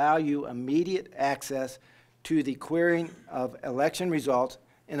will allow you immediate access to the querying of election results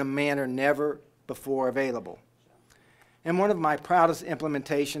in a manner never before available. And one of my proudest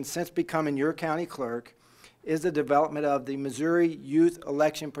implementations since becoming your county clerk is the development of the Missouri Youth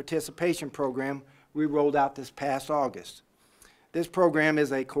Election Participation Program we rolled out this past August. This program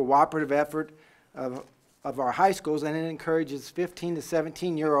is a cooperative effort of our high schools, and it encourages 15 to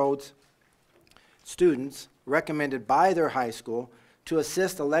 17-year-olds students recommended by their high school to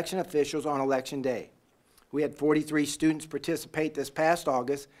assist election officials on Election Day. We had 43 students participate this past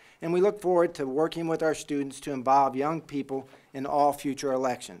August, and we look forward to working with our students to involve young people in all future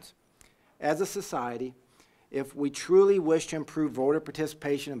elections. As a society, if we truly wish to improve voter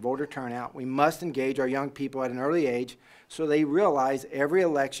participation and voter turnout, we must engage our young people at an early age so they realize every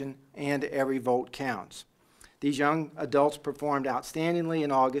election and every vote counts. These young adults performed outstandingly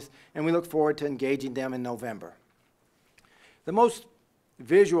in August, and we look forward to engaging them in November. The most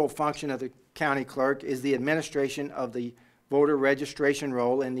visual function of the county clerk is the administration of the voter registration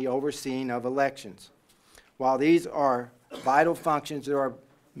roll and the overseeing of elections. While these are vital functions, there are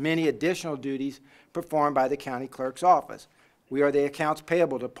many additional duties performed by the county clerk's office. We are the accounts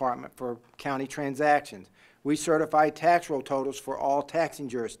payable department for county transactions. We certify tax roll totals for all taxing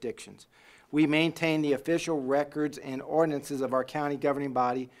jurisdictions. We maintain the official records and ordinances of our county governing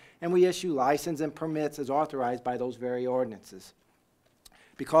body, and we issue license and permits as authorized by those very ordinances.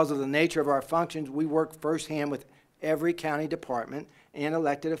 Because of the nature of our functions, we work firsthand with every county department and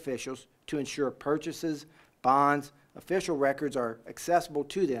elected officials to ensure purchases, bonds, official records are accessible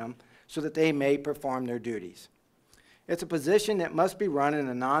to them so that they may perform their duties. It's a position that must be run in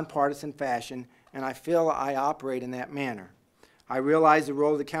a nonpartisan fashion, and I feel I operate in that manner. I realize the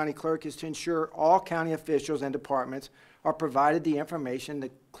role of the county clerk is to ensure all county officials and departments are provided the information the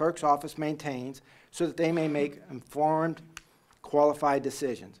clerk's office maintains so that they may make informed, qualified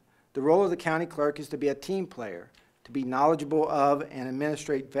decisions. The role of the county clerk is to be a team player, to be knowledgeable of and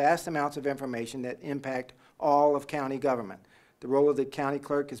administrate vast amounts of information that impact all of county government. The role of the county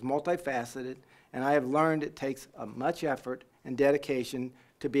clerk is multifaceted, and I have learned it takes much effort and dedication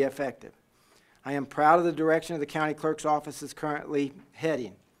to be effective. I am proud of the direction of the county clerk's office is currently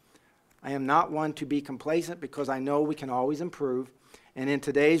heading. I am not one to be complacent because I know we can always improve, and in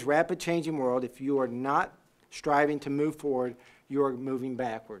today's rapid changing world, if you are not striving to move forward, you are moving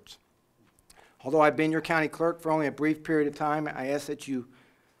backwards. Although I've been your county clerk for only a brief period of time, I ask that you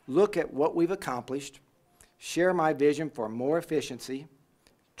look at what we've accomplished, share my vision for more efficiency,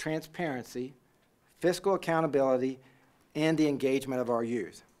 transparency, fiscal accountability, and the engagement of our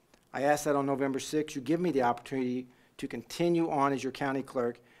youth. I ask that on November 6th, you give me the opportunity to continue on as your county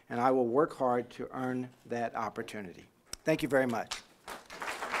clerk, and I will work hard to earn that opportunity. Thank you very much.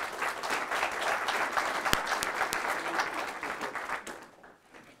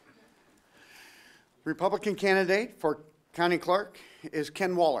 Republican candidate for county clerk is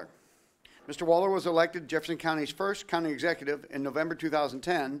Ken Waller. Mr. Waller was elected Jefferson County's first county executive in November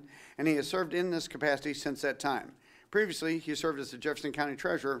 2010, and he has served in this capacity since that time. Previously, he served as the Jefferson County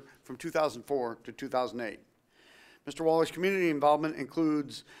Treasurer from 2004 to 2008. Mr. Waller's community involvement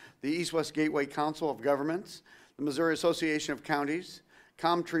includes the East-West Gateway Council of Governments, the Missouri Association of Counties,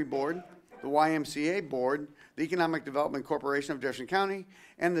 ComTree Board, the YMCA Board, the Economic Development Corporation of Jefferson County,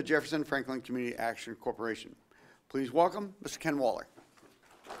 and the Jefferson Franklin Community Action Corporation. Please welcome Mr. Ken Waller.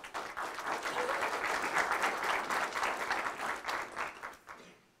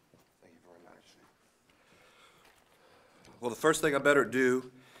 Well, the first thing I better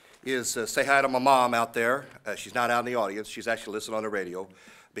do is say hi to my mom out there. She's not out in the audience. She's actually listening on the radio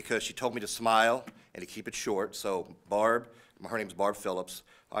because she told me to smile and to keep it short. So Barb, her name's Barb Phillips.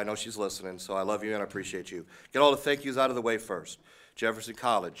 I know she's listening, so I love you and I appreciate you. Get all the thank yous out of the way first. Jefferson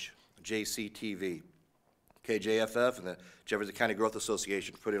College, JCTV, KJFF, and the Jefferson County Growth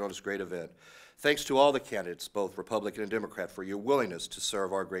Association for putting on this great event. Thanks to all the candidates, both Republican and Democrat, for your willingness to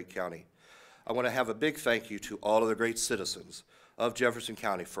serve our great county. I want to have a big thank you to all of the great citizens of Jefferson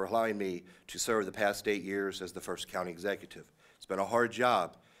County for allowing me to serve the past 8 years as the first county executive. It's been a hard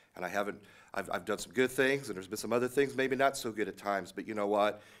job, and I've done some good things, and there's been some other things maybe not so good at times, but you know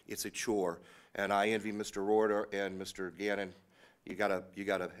what? It's a chore, and I envy Mr. Roeder and Mr. Gannon. You got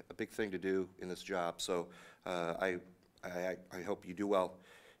a big thing to do in this job, so I hope you do well.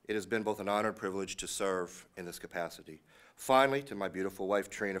 It has been both an honor and privilege to serve in this capacity. Finally, to my beautiful wife,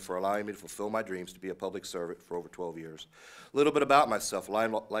 Trina, for allowing me to fulfill my dreams to be a public servant for over 12 years. A little bit about myself,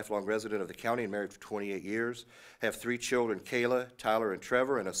 lifelong resident of the county and married for 28 years. I have 3 children, Kayla, Tyler, and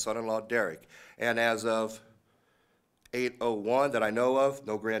Trevor, and a son-in-law, Derek. And as of 8/01 that I know of,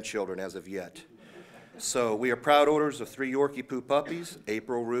 no grandchildren as of yet. So we are proud owners of 3 Yorkie Poo puppies,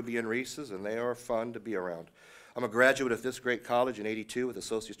 April, Ruby, and Reese's, and they are fun to be around. I'm a graduate of this great college in '82 with an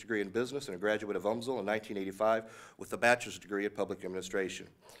associate's degree in business and a graduate of UMSL in 1985 with a bachelor's degree in public administration.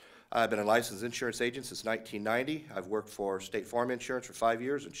 I've been a licensed insurance agent since 1990. I've worked for State Farm Insurance for 5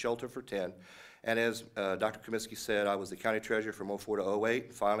 years and Shelter for 10. And as Dr. Comiskey said, I was the county treasurer from '04 to '08,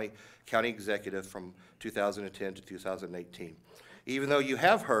 and finally county executive from 2010 to 2018. Even though you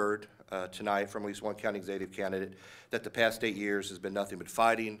have heard tonight from at least one county executive candidate that the past 8 years has been nothing but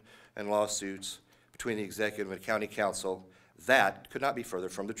fighting and lawsuits between the executive and county council, that could not be further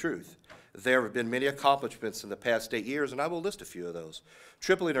from the truth. There have been many accomplishments in the past 8 years, and I will list a few of those.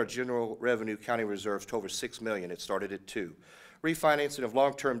 Tripling our general revenue county reserves to over $6 million. It started at 2. Refinancing of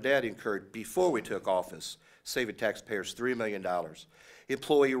long-term debt incurred before we took office, saving taxpayers $3 million.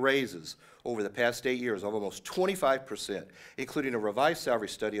 Employee raises over the past 8 years of almost 25%, including a revised salary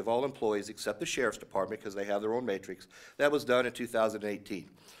study of all employees except the Sheriff's Department because they have their own matrix. That was done in 2018.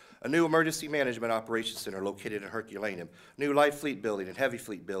 A new emergency management operations center located in Herculaneum, new light fleet building and heavy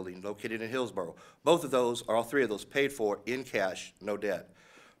fleet building located in Hillsborough. Both of those, or all 3 of those, paid for in cash, no debt.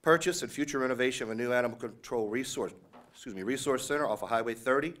 Purchase and future renovation of a new animal control resource center off of Highway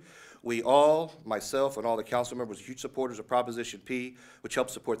 30. We all, myself and all the council members, are huge supporters of Proposition P, which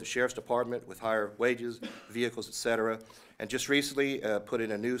helps support the Sheriff's Department with higher wages, vehicles, et cetera. And just recently put in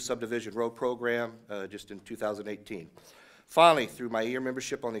a new subdivision road program just in 2018. Finally, through my year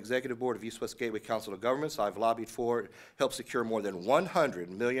membership on the Executive Board of East-West Gateway Council of Governments, I've lobbied for, helped secure more than $100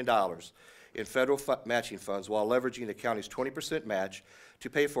 million in federal matching funds while leveraging the county's 20% match to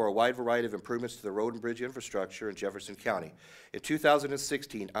pay for a wide variety of improvements to the road and bridge infrastructure in Jefferson County. In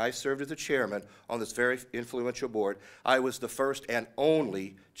 2016, I served as the chairman on this very influential board. I was the first and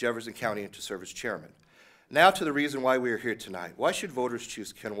only Jefferson County to serve as chairman. Now to the reason why we are here tonight. Why should voters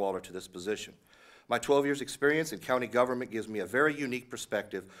choose Ken Waller to this position? My 12 years experience in county government gives me a very unique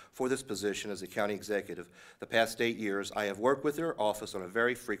perspective for this position as a county executive. The past 8 years, I have worked with their office on a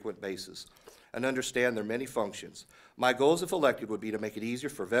very frequent basis and understand their many functions. My goals, if elected, would be to make it easier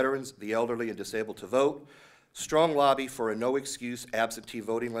for veterans, the elderly, and disabled to vote, strong lobby for a no-excuse absentee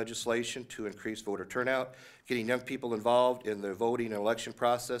voting legislation to increase voter turnout, getting young people involved in the voting and election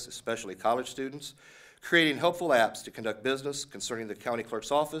process, especially college students, creating helpful apps to conduct business concerning the county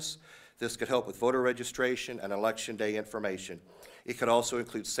clerk's office. This could help with voter registration and election day information. It could also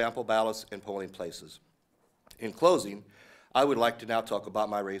include sample ballots and polling places. In closing, I would like to now talk about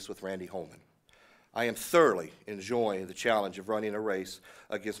my race with Randy Holman. I am thoroughly enjoying the challenge of running a race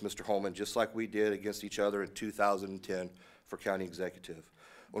against Mr. Holman, just like we did against each other in 2010 for county executive.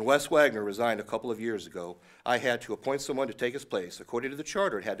 When Wes Wagner resigned a couple of years ago, I had to appoint someone to take his place. According to the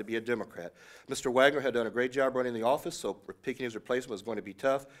charter, it had to be a Democrat. Mr. Wagner had done a great job running the office, so picking his replacement was going to be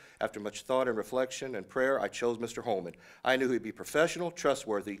tough. After much thought and reflection and prayer, I chose Mr. Holman. I knew he'd be professional,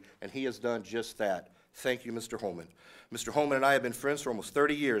 trustworthy, and he has done just that. Thank you, Mr. Holman. Mr. Holman and I have been friends for almost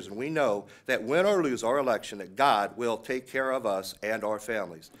 30 years, and we know that win or lose our election, that God will take care of us and our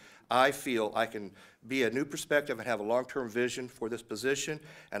families. I feel I can be a new perspective and have a long-term vision for this position,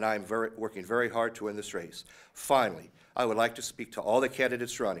 and I'm working very hard to win this race. Finally, I would like to speak to all the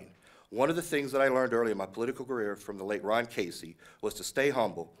candidates running. One of the things that I learned early in my political career from the late Ron Casey was to stay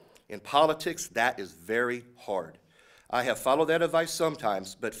humble. In politics, that is very hard. I have followed that advice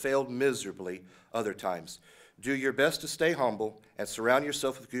sometimes, but failed miserably other times. Do your best to stay humble and surround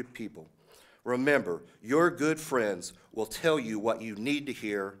yourself with good people. Remember, your good friends will tell you what you need to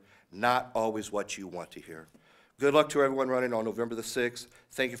hear, not always what you want to hear. Good luck to everyone running on November the 6th.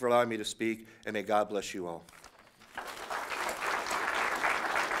 Thank you for allowing me to speak, and may God bless you all.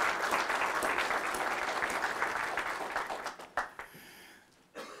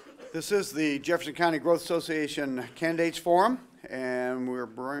 This is the Jefferson County Growth Association Candidates Forum, and we're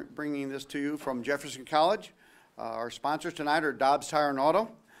bringing this to you from Jefferson College. Our sponsors tonight are Dobbs Tire and Auto,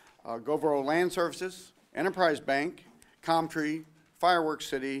 Govero Land Services, Enterprise Bank, Comtree, Fireworks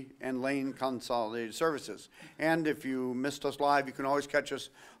City, and Lane Consolidated Services. And if you missed us live, you can always catch us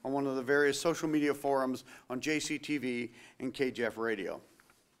on one of the various social media forums on JCTV and KJF Radio.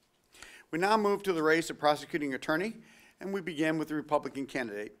 We now move to the race of prosecuting attorney, and we begin with the Republican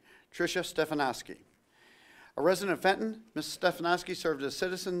candidate, Tricia Stefanowski. A resident of Fenton, Ms. Stefanowski served as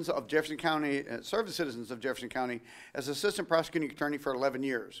citizens of Jefferson County, as assistant prosecuting attorney for 11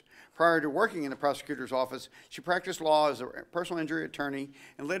 years. Prior to working in the prosecutor's office, she practiced law as a personal injury attorney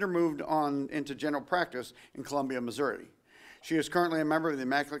and later moved on into general practice in Columbia, Missouri. She is currently a member of the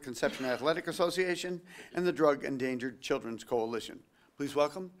Immaculate Conception Athletic Association and the Drug Endangered Children's Coalition. Please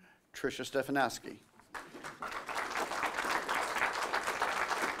welcome Tricia Stefanowski.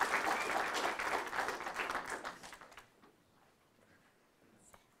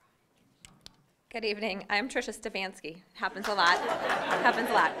 Good evening. I'm Tricia Stefanowski. Happens a lot. Happens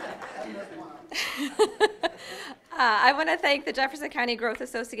a lot. I want to thank the Jefferson County Growth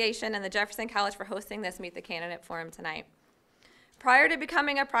Association and the Jefferson College for hosting this Meet the Candidate Forum tonight. Prior to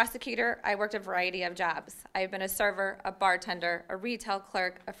becoming a prosecutor, I worked a variety of jobs. I have been a server, a bartender, a retail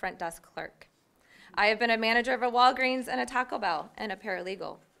clerk, a front desk clerk. I have been a manager of a Walgreens and a Taco Bell, and a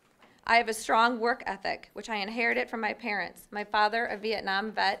paralegal. I have a strong work ethic, which I inherited from my parents. My father, a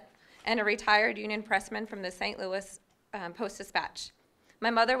Vietnam vet, and a retired union pressman from the St. Louis Post-Dispatch.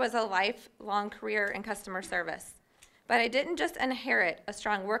 My mother was a lifelong career in customer service. But I didn't just inherit a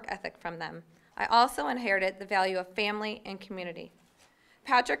strong work ethic from them. I also inherited the value of family and community.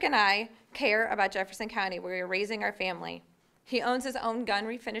 Patrick and I care about Jefferson County, where we are raising our family. He owns his own gun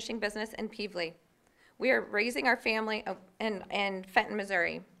refinishing business in Peevely. We are raising our family in Fenton,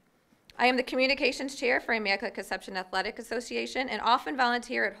 Missouri. I am the communications chair for Immaculate Conception Athletic Association and often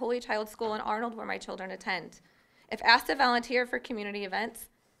volunteer at Holy Child School in Arnold, where my children attend. If asked to volunteer for community events,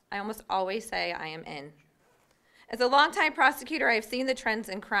 I almost always say I am in. As a longtime prosecutor, I have seen the trends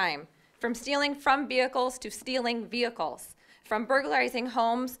in crime, from stealing from vehicles to stealing vehicles, from burglarizing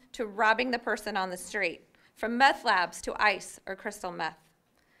homes to robbing the person on the street, from meth labs to ice or crystal meth.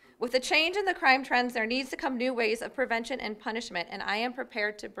 With the change in the crime trends, there needs to come new ways of prevention and punishment, and I am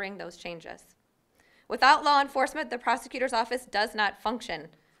prepared to bring those changes. Without law enforcement, the prosecutor's office does not function.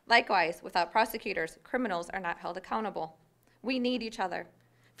 Likewise, without prosecutors, criminals are not held accountable. We need each other.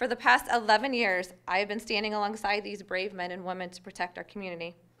 For the past 11 years, I have been standing alongside these brave men and women to protect our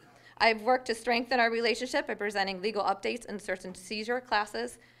community. I have worked to strengthen our relationship by presenting legal updates in search and seizure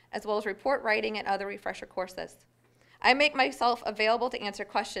classes, as well as report writing and other refresher courses. I make myself available to answer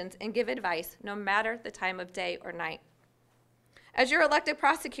questions and give advice no matter the time of day or night. As your elected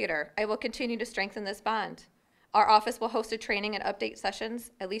prosecutor, I will continue to strengthen this bond. Our office will host a training and update sessions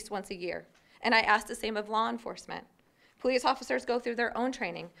at least once a year, and I ask the same of law enforcement. Police officers go through their own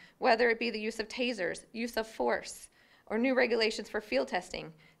training, whether it be the use of tasers, use of force, or new regulations for field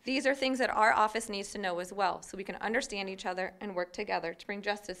testing. These are things that our office needs to know as well, so we can understand each other and work together to bring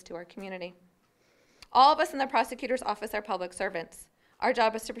justice to our community. All of us in the prosecutor's office are public servants. Our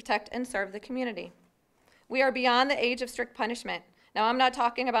job is to protect and serve the community. We are beyond the age of strict punishment. Now, I'm not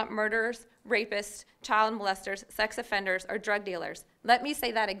talking about murderers, rapists, child molesters, sex offenders, or drug dealers. Let me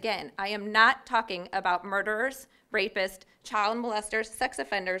say that again. I am not talking about murderers, rapists, child molesters, sex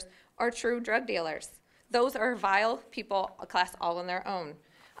offenders, or true drug dealers. Those are vile people, a class all on their own.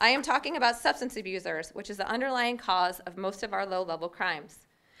 I am talking about substance abusers, which is the underlying cause of most of our low-level crimes.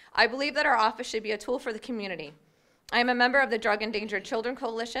 I believe that our office should be a tool for the community. I am a member of the Drug Endangered Children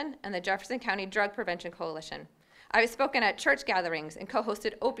Coalition and the Jefferson County Drug Prevention Coalition. I have spoken at church gatherings and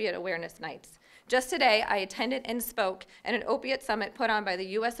co-hosted opiate awareness nights. Just today, I attended and spoke at an opiate summit put on by the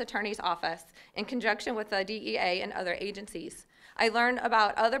U.S. Attorney's Office in conjunction with the DEA and other agencies. I learned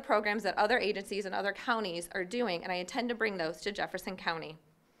about other programs that other agencies and other counties are doing, and I intend to bring those to Jefferson County.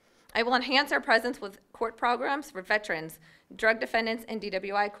 I will enhance our presence with court programs for veterans, drug defendants, and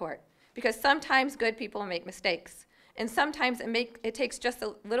DWI court, because sometimes good people make mistakes, and sometimes it takes just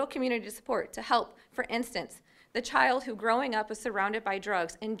a little community support to help. For instance, the child who growing up is surrounded by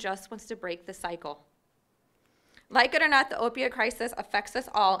drugs and just wants to break the cycle. Like it or not, the opioid crisis affects us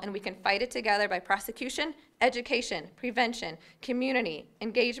all, and we can fight it together by prosecution, education, prevention, community,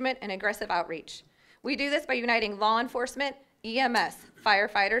 engagement, and aggressive outreach. We do this by uniting law enforcement, EMS,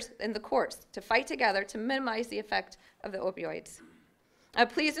 firefighters, and the courts to fight together to minimize the effect of the opioids.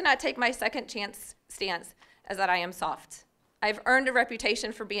 Please do not take my second chance stance as that I am soft. I've earned a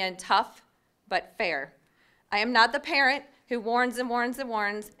reputation for being tough but fair. I am not the parent who warns and warns and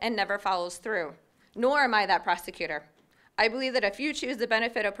warns and never follows through, nor am I that prosecutor. I believe that if you choose the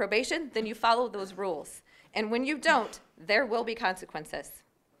benefit of probation, then you follow those rules. And when you don't, there will be consequences.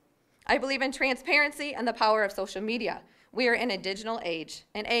 I believe in transparency and the power of social media. We are in a digital age,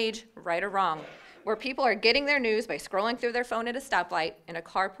 an age, right or wrong, where people are getting their news by scrolling through their phone at a stoplight, in a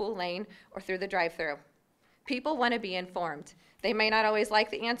carpool lane, or through the drive-thru. People want to be informed. They may not always like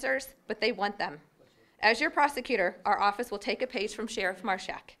the answers, but they want them. As your prosecutor, our office will take a page from Sheriff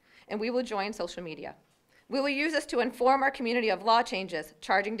Marshak, and we will join social media. We will use this to inform our community of law changes,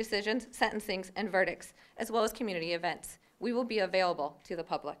 charging decisions, sentencings, and verdicts, as well as community events. We will be available to the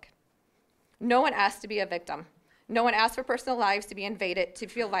public. No one asked to be a victim. No one asked for personal lives to be invaded, to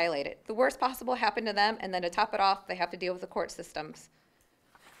feel violated. The worst possible happened to them, and then to top it off, they have to deal with the court systems.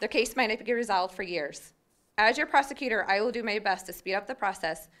 Their case might not be resolved for years. As your prosecutor, I will do my best to speed up the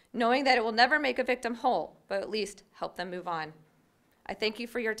process, knowing that it will never make a victim whole, but at least help them move on. I thank you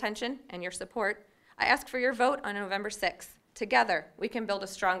for your attention and your support. I ask for your vote on November 6th. Together, we can build a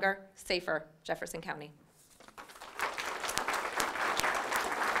stronger, safer Jefferson County.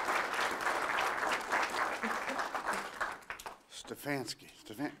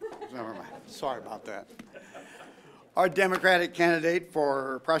 Never mind. Sorry about that. Our Democratic candidate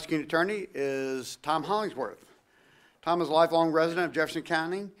for prosecuting attorney is Tom Hollingsworth. Tom is a lifelong resident of Jefferson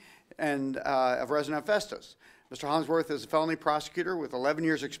County and a resident of Festus. Mr. Hollingsworth is a felony prosecutor with 11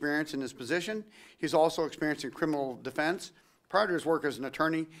 years' experience in this position. He's also experienced in criminal defense. Prior to his work as an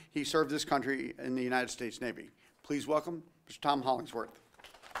attorney, he served this country in the United States Navy. Please welcome Mr. Tom Hollingsworth.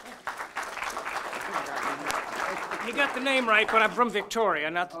 You got the name right, but I'm from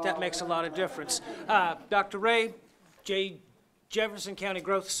Victoria. Not that that makes a lot of difference. Dr. Ray, Jefferson County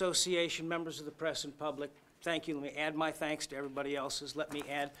Growth Association, members of the press and public, thank you. Let me add my thanks to everybody else's. Let me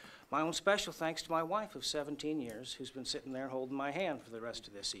add my own special thanks to my wife of 17 years, who's been sitting there holding my hand for the rest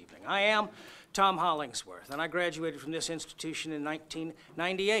of this evening. I am Tom Hollingsworth, and I graduated from this institution in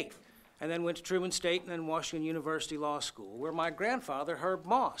 1998, and then went to Truman State and then Washington University Law School, where my grandfather, Herb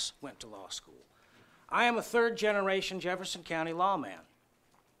Moss, went to law school. I am a third-generation Jefferson County lawman.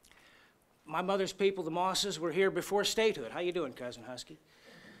 My mother's people, the Mosses, were here before statehood. How you doing, Cousin Husky?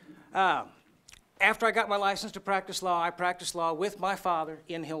 After I got my license to practice law, I practiced law with my father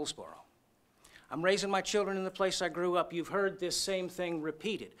in Hillsborough. I'm raising my children in the place I grew up. You've heard this same thing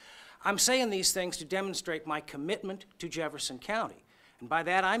repeated. I'm saying these things to demonstrate my commitment to Jefferson County, and by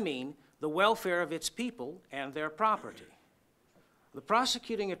that I mean the welfare of its people and their property. The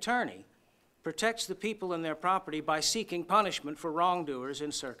prosecuting attorney protects the people and their property by seeking punishment for wrongdoers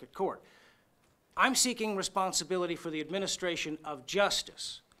in circuit court. I'm seeking responsibility for the administration of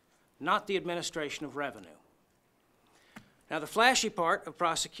justice, not the administration of revenue. Now, the flashy part of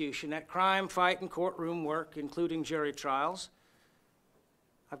prosecution, that crime, fight, and courtroom work, including jury trials,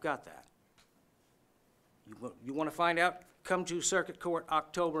 I've got that. You want to find out? Come to circuit court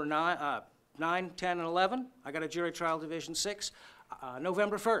October 9, 10, and 11. I got a jury trial, Division 6.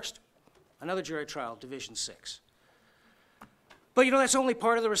 November 1st, another jury trial, Division 6. But you know, that's only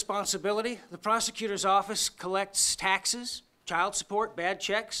part of the responsibility. The prosecutor's office collects taxes, child support, bad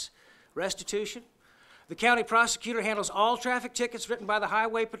checks, restitution. The county prosecutor handles all traffic tickets written by the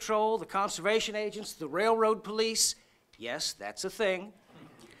Highway Patrol, the conservation agents, the railroad police. Yes, that's a thing.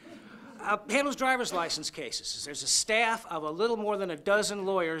 Handles driver's license cases. There's a staff of a little more than a dozen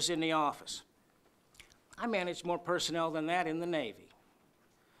lawyers in the office. I managed more personnel than that in the Navy.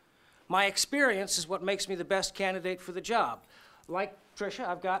 My experience is what makes me the best candidate for the job. Like Tricia,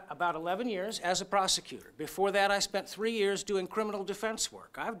 I've got about 11 years as a prosecutor. Before that, I spent 3 years doing criminal defense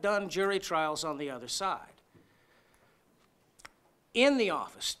work. I've done jury trials on the other side. In the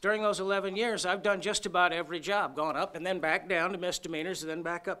office, during those 11 years, I've done just about every job, gone up and then back down to misdemeanors and then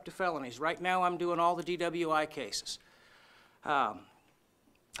back up to felonies. Right now, I'm doing all the DWI cases.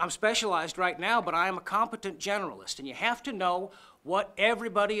 I'm specialized right now, but I am a competent generalist, and you have to know what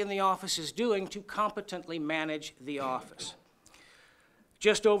everybody in the office is doing to competently manage the office.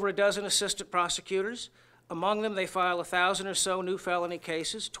 Just over a dozen assistant prosecutors. Among them, they file 1,000 or so new felony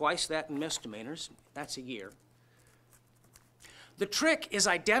cases, twice that in misdemeanors. That's a year. The trick is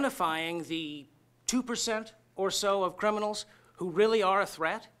identifying the 2% or so of criminals who really are a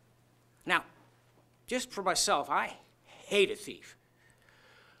threat. Now, just for myself, I hate a thief.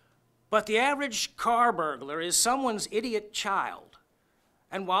 But the average car burglar is someone's idiot child.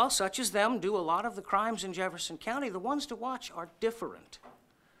 And while such as them do a lot of the crimes in Jefferson County, the ones to watch are different.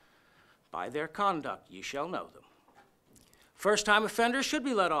 By their conduct ye shall know them. First-time offenders should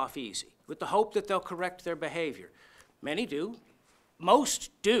be let off easy, with the hope that they'll correct their behavior. Many do. Most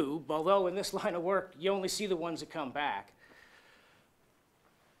do, although in this line of work, you only see the ones that come back.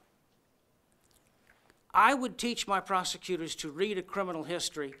 I would teach my prosecutors to read a criminal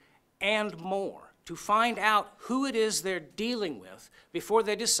history and more, to find out who it is they're dealing with before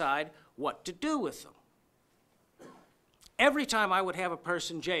they decide what to do with them. Every time I would have a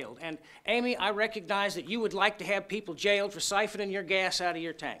person jailed, and Amy, I recognize that you would like to have people jailed for siphoning your gas out of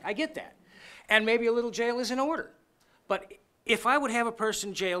your tank. I get that. And maybe a little jail is in order. But if I would have a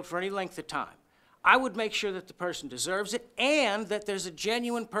person jailed for any length of time, I would make sure that the person deserves it and that there's a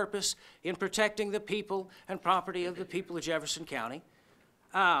genuine purpose in protecting the people and property of the people of Jefferson County.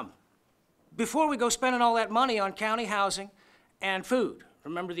 Before we go spending all that money on county housing and food.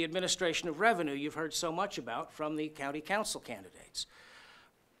 Remember the administration of revenue you've heard so much about from the county council candidates.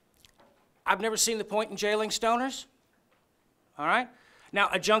 I've never seen the point in jailing stoners. All right? Now,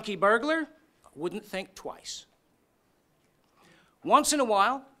 a junkie burglar, wouldn't think twice. Once in a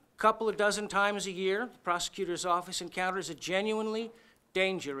while, a couple of dozen times a year, the prosecutor's office encounters a genuinely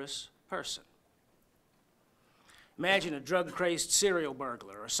dangerous person. Imagine a drug-crazed serial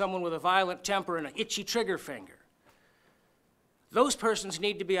burglar or someone with a violent temper and an itchy trigger finger. Those persons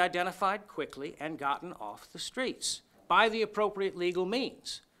need to be identified quickly and gotten off the streets by the appropriate legal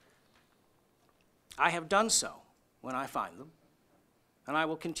means. I have done so when I find them, and I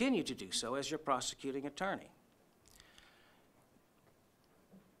will continue to do so as your prosecuting attorney.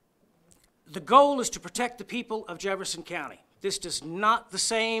 The goal is to protect the people of Jefferson County. This is not the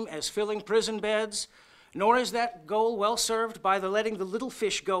same as filling prison beds, nor is that goal well served by letting the little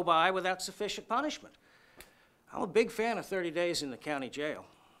fish go by without sufficient punishment. I'm a big fan of 30 days in the county jail.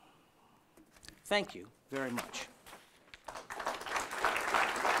 Thank you very much.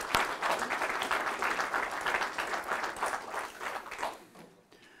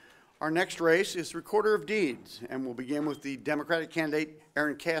 Our next race is Recorder of Deeds, and we'll begin with the Democratic candidate,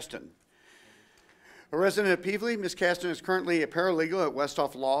 Erin Caston. A resident of Peevely, Ms. Caston is currently a paralegal at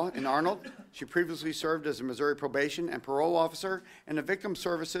Westhoff Law in Arnold. She previously served as a Missouri Probation and Parole Officer and the Victim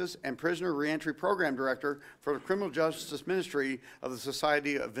Services and Prisoner Reentry Program Director for the Criminal Justice Ministry of the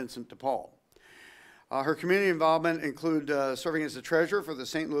Society of Vincent de Paul. Her community involvement include serving as the treasurer for the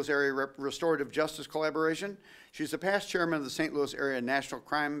St. Louis Area Restorative Justice Collaboration. She's a past chairman of the St. Louis Area National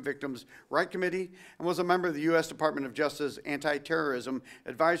Crime Victims' Right Committee and was a member of the U.S. Department of Justice Anti-Terrorism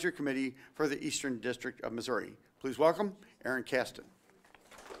Advisory Committee for the Eastern District of Missouri. Please welcome Erin Caston.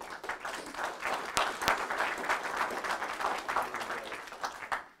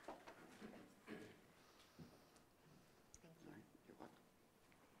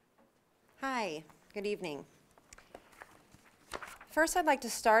 Hi. Good evening. First, I'd like to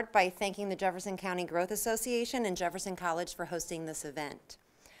start by thanking the Jefferson County Growth Association and Jefferson College for hosting this event.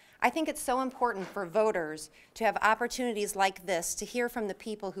 I think it's so important for voters to have opportunities like this to hear from the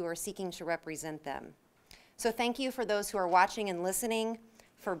people who are seeking to represent them. So thank you for those who are watching and listening,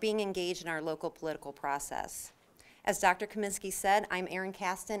 for being engaged in our local political process. As Dr. Kaminsky said, I'm Erin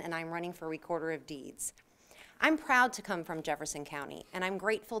Caston and I'm running for Recorder of Deeds. I'm proud to come from Jefferson County, and I'm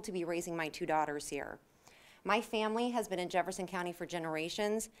grateful to be raising my 2 daughters here. My family has been in Jefferson County for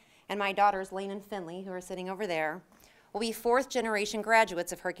generations, and my daughters, Lane and Finley, who are sitting over there, will be 4th-generation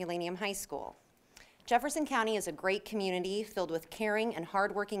graduates of Herculaneum High School. Jefferson County is a great community filled with caring and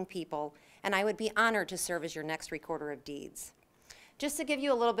hardworking people, and I would be honored to serve as your next Recorder of Deeds. Just to give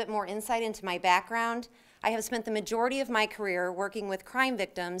you a little bit more insight into my background, I have spent the majority of my career working with crime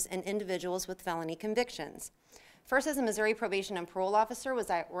victims and individuals with felony convictions. First as a Missouri Probation and Parole Officer,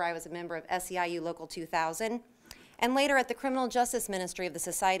 where I was a member of SEIU Local 2000, and later at the Criminal Justice Ministry of the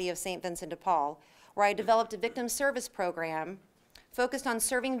Society of St. Vincent de Paul, where I developed a victim service program focused on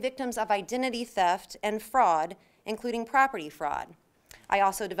serving victims of identity theft and fraud, including property fraud. I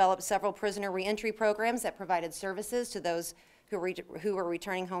also developed several prisoner reentry programs that provided services to those who were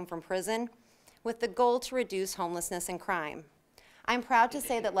returning home from prison, with the goal to reduce homelessness and crime. I'm proud to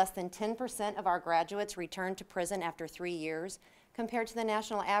say that less than 10% of our graduates returned to prison after 3 years, compared to the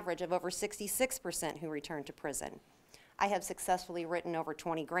national average of over 66% who returned to prison. I have successfully written over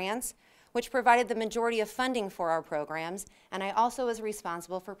 20 grants, which provided the majority of funding for our programs, and I also was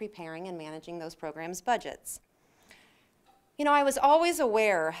responsible for preparing and managing those programs' budgets. You know, I was always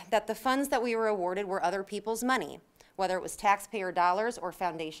aware that the funds that we were awarded were other people's money, whether it was taxpayer dollars or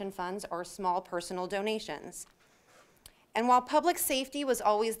foundation funds or small personal donations. And while public safety was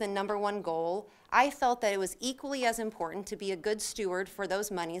always the #1 goal, I felt that it was equally as important to be a good steward for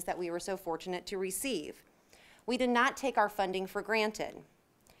those monies that we were so fortunate to receive. We did not take our funding for granted.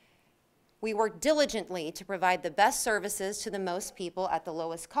 We worked diligently to provide the best services to the most people at the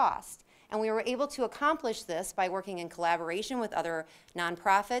lowest cost. And we were able to accomplish this by working in collaboration with other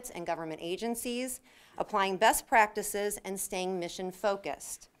nonprofits and government agencies, applying best practices, and staying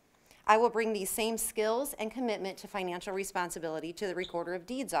mission-focused. I will bring these same skills and commitment to financial responsibility to the Recorder of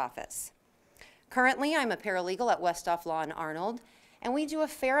Deeds office. Currently, I'm a paralegal at Westhoff Law in Arnold, and we do a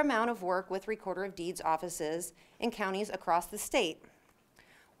fair amount of work with Recorder of Deeds offices in counties across the state.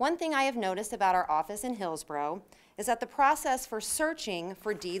 One thing I have noticed about our office in Hillsborough is that the process for searching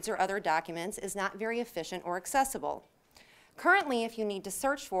for deeds or other documents is not very efficient or accessible. Currently, if you need to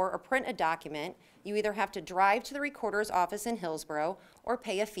search for or print a document, you either have to drive to the recorder's office in Hillsborough or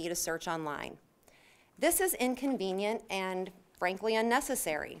pay a fee to search online. This is inconvenient and, frankly,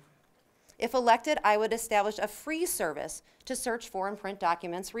 unnecessary. If elected, I would establish a free service to search for and print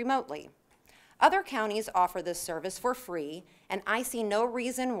documents remotely. Other counties offer this service for free, and I see no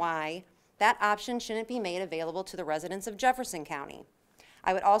reason why that option shouldn't be made available to the residents of Jefferson County.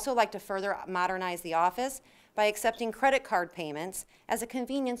 I would also like to further modernize the office by accepting credit card payments as a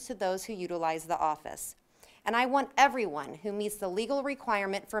convenience to those who utilize the office. And I want everyone who meets the legal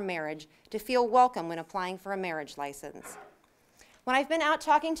requirement for marriage to feel welcome when applying for a marriage license. When I've been out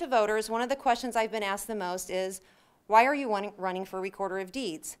talking to voters, one of the questions I've been asked the most is, why are you running for Recorder of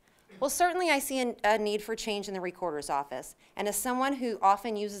Deeds? Well, certainly I see a need for change in the recorder's office, and as someone who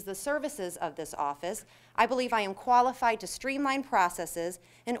often uses the services of this office, I believe I am qualified to streamline processes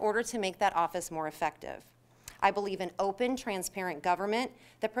in order to make that office more effective. I believe in open, transparent government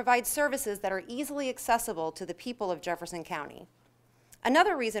that provides services that are easily accessible to the people of Jefferson County.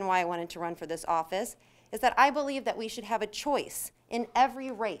 Another reason why I wanted to run for this office is that I believe that we should have a choice in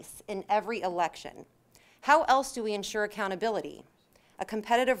every race, in every election. How else do we ensure accountability? A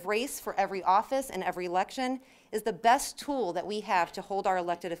competitive race for every office and every election is the best tool that we have to hold our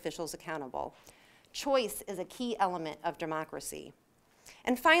elected officials accountable. Choice is a key element of democracy.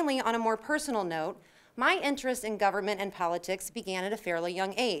 And finally, on a more personal note, my interest in government and politics began at a fairly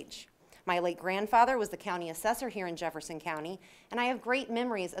young age. My late grandfather was the county assessor here in Jefferson County, and I have great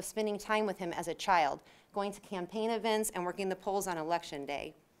memories of spending time with him as a child, going to campaign events and working the polls on election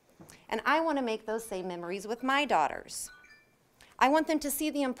day. And I want to make those same memories with my daughters. I want them to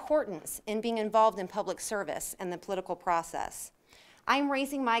see the importance in being involved in public service and the political process. I'm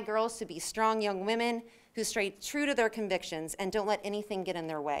raising my girls to be strong young women who stay true to their convictions and don't let anything get in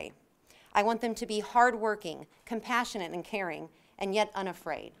their way. I want them to be hardworking, compassionate, and caring, and yet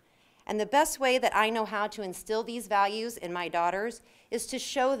unafraid. And the best way that I know how to instill these values in my daughters is to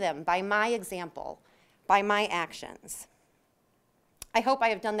show them by my example, by my actions. I hope I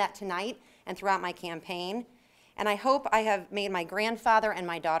have done that tonight and throughout my campaign, and I hope I have made my grandfather and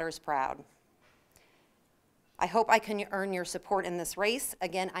my daughters proud. I hope I can earn your support in this race.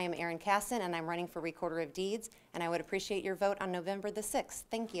 Again, I am Erin Caston, and I'm running for Recorder of Deeds, and I would appreciate your vote on November the 6th.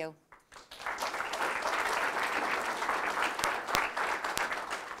 Thank you.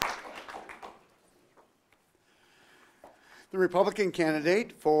 The Republican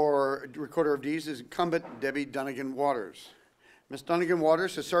candidate for Recorder of Deeds is incumbent Debbie Dunnigan Waters. Ms. Dunnigan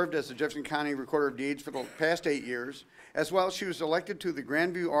Waters has served as the Jefferson County Recorder of Deeds for the past 8 years. As well, she was elected to the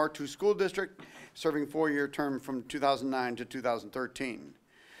Grandview R2 School District, serving a 4-year term from 2009 to 2013.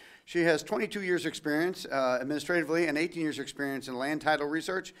 She has 22 years experience administratively and 18 years experience in land title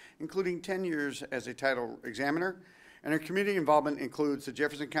research, including 10 years as a title examiner and her community involvement includes the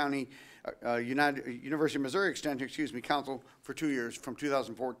Jefferson County University of Missouri Extension, Council for 2 years, from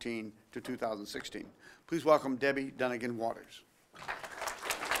 2014 to 2016. Please welcome Debbie Dunnigan Waters.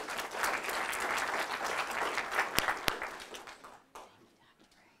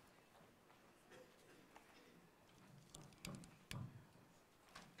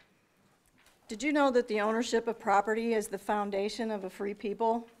 Did you know that the ownership of property is the foundation of a free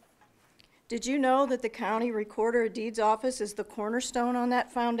people? Did you know that the County Recorder of Deeds office is the cornerstone on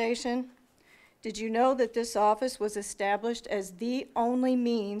that foundation? Did you know that this office was established as the only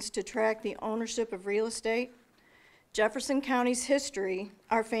means to track the ownership of real estate? Jefferson County's history,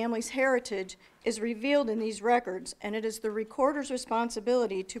 our family's heritage, is revealed in these records, and it is the recorder's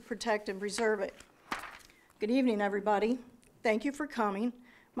responsibility to protect and preserve it. Good evening, everybody. Thank you for coming.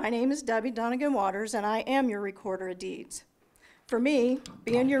 My name is Debbie Dunnigan Waters, and I am your Recorder of Deeds. For me,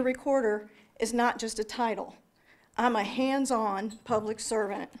 being your recorder is not just a title. I'm a hands-on public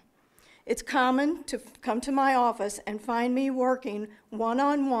servant. It's common to come to my office and find me working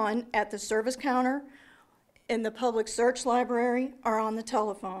one-on-one at the service counter, in the public search library, or on the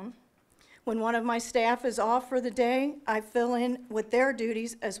telephone. When one of my staff is off for the day, I fill in with their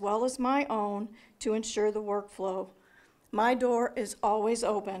duties as well as my own to ensure the workflow. My door is always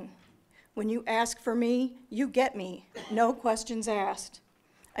open. When you ask for me, you get me, no questions asked.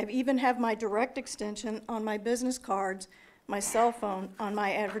 I even have my direct extension on my business cards, my cell phone, on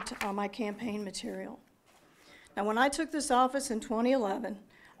my campaign material. Now, when I took this office in 2011,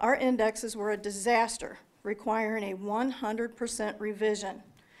 our indexes were a disaster, requiring a 100% revision.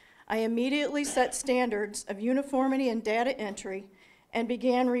 I immediately set standards of uniformity in data entry and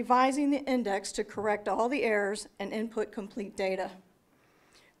began revising the index to correct all the errors and input complete data.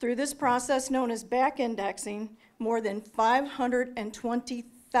 Through this process known as back indexing, more than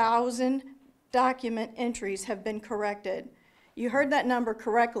 520,000 document entries have been corrected. You heard that number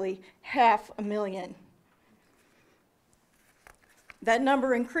correctly, 500,000. That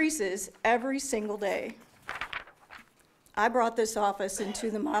number increases every single day. I brought this office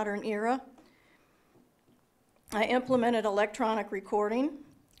into the modern era. I implemented electronic recording,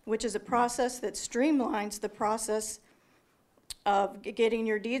 which is a process that streamlines the process of getting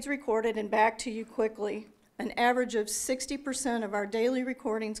your deeds recorded and back to you quickly. An average of 60% of our daily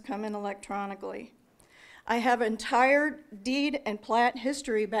recordings come in electronically. I have entire deed and plat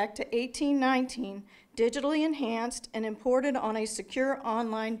history back to 1819, digitally enhanced and imported on a secure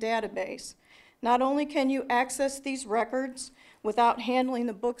online database. Not only can you access these records without handling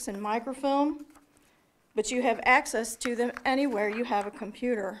the books in microfilm, but you have access to them anywhere you have a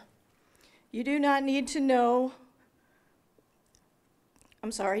computer. You do not need to know,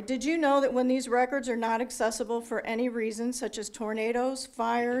 did you know that when these records are not accessible for any reason, such as tornadoes,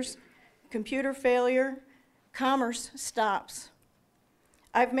 fires, computer failure, commerce stops?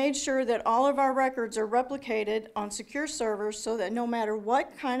 I've made sure that all of our records are replicated on secure servers so that no matter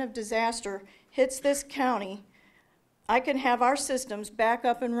what kind of disaster hits this county, I can have our systems back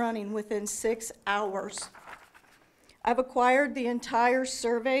up and running within 6 hours. I've acquired the entire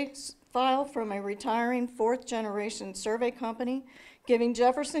survey file from a retiring 4th-generation survey company, giving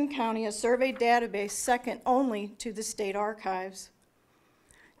Jefferson County a survey database second only to the state archives.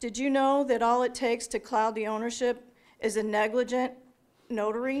 Did you know that all it takes to cloud the ownership is a negligent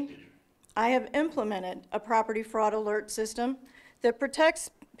notary? I have implemented a property fraud alert system that protects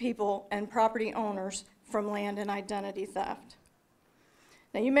people and property owners from land and identity theft.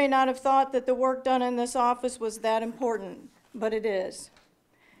 Now, you may not have thought that the work done in this office was that important, but it is.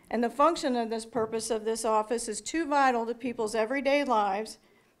 And the function of this purpose of this office is too vital to people's everyday lives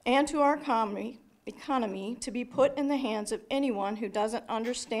and to our economy to be put in the hands of anyone who doesn't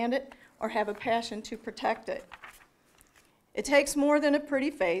understand it or have a passion to protect it. It takes more than a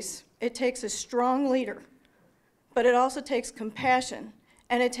pretty face. It takes a strong leader, but it also takes compassion,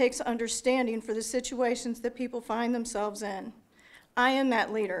 and it takes understanding for the situations that people find themselves in. I am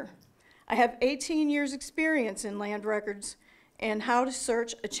that leader. I have 18 years' experience in land records and how to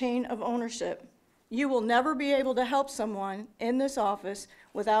search a chain of ownership. You will never be able to help someone in this office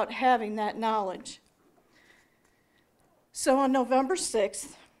without having that knowledge. So on November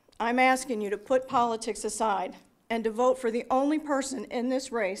 6th, I'm asking you to put politics aside and to vote for the only person in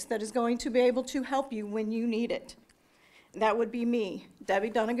this race that is going to be able to help you when you need it. That would be me, Debbie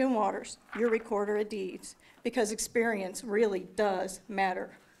Dunnigan Waters, your Recorder of Deeds, because experience really does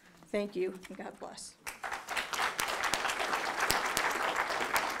matter. Thank you, and God bless.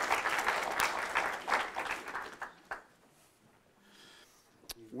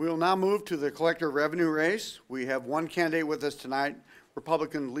 We'll now move to the collector revenue race. We have one candidate with us tonight,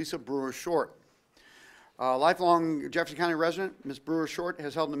 Republican Lisa Brewer Short. A lifelong Jefferson County resident, Ms. Brewer-Short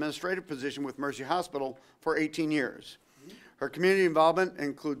has held an administrative position with Mercy Hospital for 18 years. Her community involvement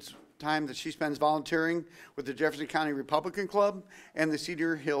includes time that she spends volunteering with the Jefferson County Republican Club and the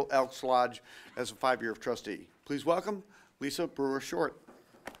Cedar Hill Elks Lodge as a 5-year trustee. Please welcome Lisa Brewer-Short.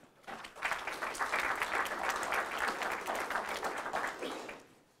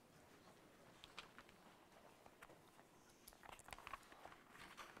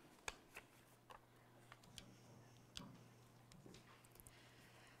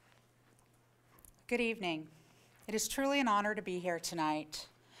 Good evening. It is truly an honor to be here tonight.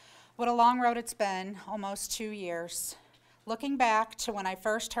 What a long road it's been, almost 2 years. Looking back to when I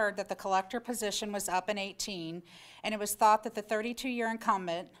first heard that the collector position was up in 18, and it was thought that the 32-year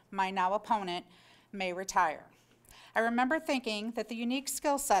incumbent, my now opponent, may retire. I remember thinking that the unique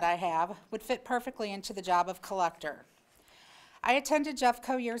skill set I have would fit perfectly into the job of collector. I attended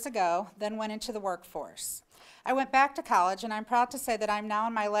Jeffco years ago, then went into the workforce. I went back to college, and I'm proud to say that I'm now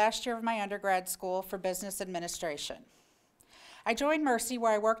in my last year of my undergrad school for business administration. I joined Mercy,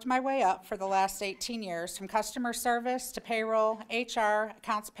 where I worked my way up for the last 18 years, from customer service to payroll, HR,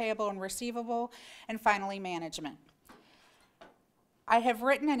 accounts payable and receivable, and finally management. I have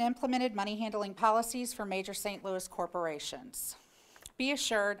written and implemented money handling policies for major St. Louis corporations. Be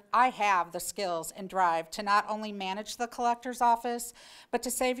assured, I have the skills and drive to not only manage the collector's office, but to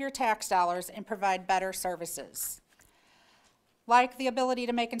save your tax dollars and provide better services, like the ability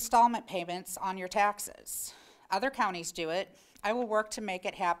to make installment payments on your taxes. Other counties do it. I will work to make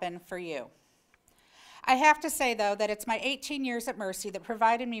it happen for you. I have to say, though, that it's my 18 years at Mercy that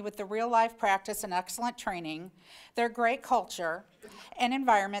provided me with the real-life practice and excellent training, their great culture and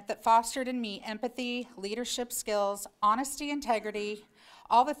environment that fostered in me empathy, leadership skills, honesty, integrity,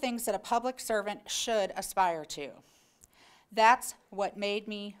 all the things that a public servant should aspire to. That's what made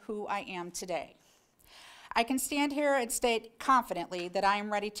me who I am today. I can stand here and state confidently that I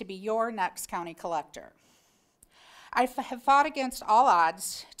am ready to be your next county collector. I have fought against all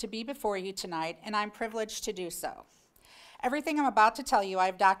odds to be before you tonight, and I'm privileged to do so. Everything I'm about to tell you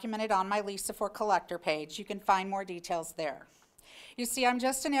I've documented on my Lisa for Collector page. You can find more details there. You see, I'm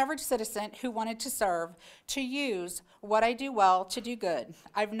just an average citizen who wanted to serve, to use what I do well to do good.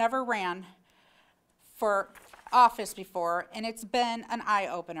 I've never ran for office before, and it's been an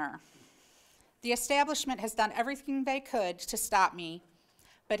eye-opener. The establishment has done everything they could to stop me,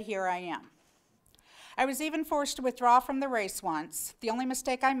 but here I am. I was even forced to withdraw from the race once. The only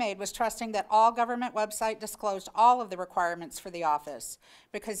mistake I made was trusting that all government websites disclosed all of the requirements for the office,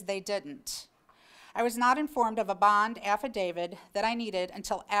 because they didn't. I was not informed of a bond affidavit that I needed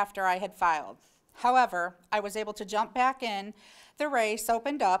until after I had filed. However, I was able to jump back in. The race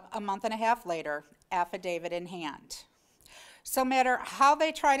opened up a month and a half later, affidavit in hand. So no matter how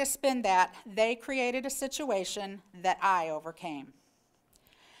they try to spin that, they created a situation that I overcame.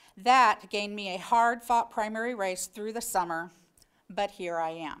 That gained me a hard-fought primary race through the summer, but here I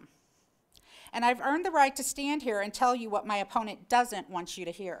am. And I've earned the right to stand here and tell you what my opponent doesn't want you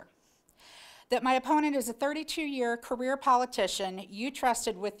to hear. That my opponent is a 32-year career politician you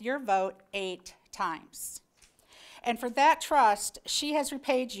trusted with your vote 8 times. And for that trust, she has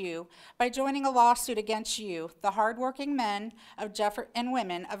repaid you by joining a lawsuit against you, the hardworking men and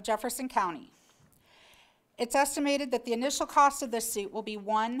women of Jefferson County. It's estimated that the initial cost of this suit will be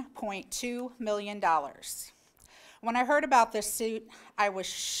 $1.2 million. When I heard about this suit, I was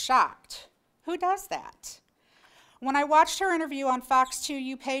shocked. Who does that? When I watched her interview on Fox 2,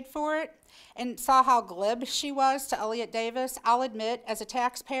 You Paid For It, and saw how glib she was to Elliot Davis, I'll admit, as a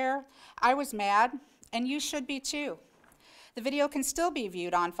taxpayer, I was mad, and you should be too. The video can still be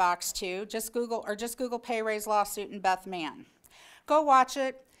viewed on Fox 2. Just Google pay raise lawsuit in Beth Mann. Go watch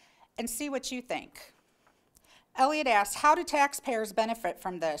it and see what you think. Elliot asked, how do taxpayers benefit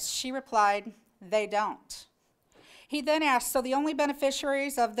from this? She replied, they don't. He then asked, so the only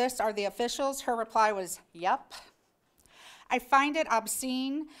beneficiaries of this are the officials? Her reply was, yep. I find it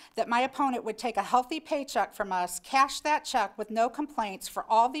obscene that my opponent would take a healthy paycheck from us, cash that check with no complaints for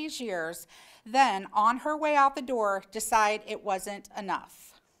all these years, then, on her way out the door, decide it wasn't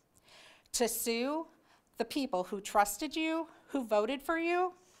enough. To sue the people who trusted you, who voted for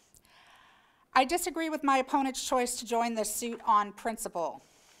you? I disagree with my opponent's choice to join this suit on principle.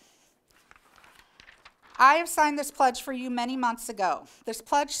 I have signed this pledge for you many months ago. This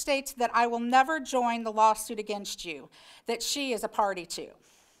pledge states that I will never join the lawsuit against you, that she is a party to.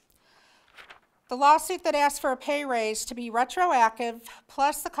 The lawsuit that asks for a pay raise to be retroactive,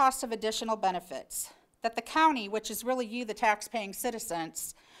 plus the cost of additional benefits, that the county, which is really you, the tax-paying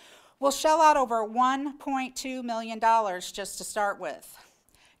citizens, will shell out over $1.2 million just to start with.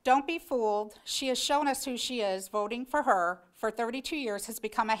 Don't be fooled. She has shown us who she is. Voting for her for 32 years has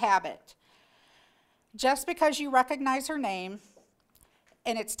become a habit. Just because you recognize her name,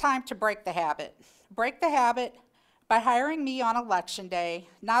 and it's time to break the habit. Break the habit by hiring me on election day,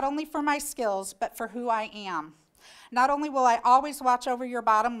 not only for my skills, but for who I am. Not only will I always watch over your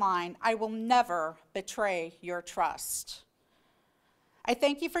bottom line, I will never betray your trust. I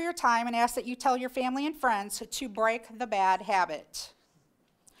thank you for your time and ask that you tell your family and friends to break the bad habit.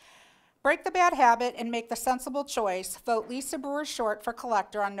 Break the bad habit and make the sensible choice. Vote Lisa Brewer Short for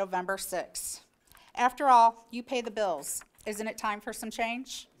collector on November 6th. After all, you pay the bills. Isn't it time for some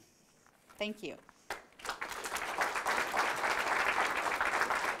change? Thank you.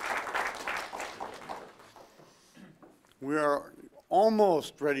 We are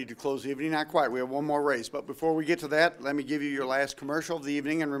almost ready to close the evening, not quite. We have one more race. But before we get to that, let me give you your last commercial of the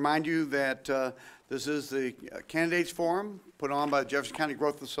evening and remind you that this is the Candidates Forum put on by the Jefferson County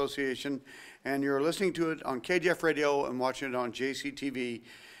Growth Association, and you're listening to it on KJF Radio and watching it on JCTV,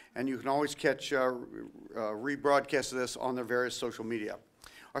 and you can always catch rebroadcast of this on their various social media.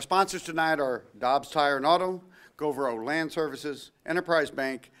 Our sponsors tonight are Dobbs Tire and Auto, Govero Land Services, Enterprise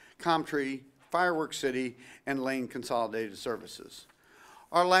Bank, Comtree, Fireworks City, and Lane Consolidated Services.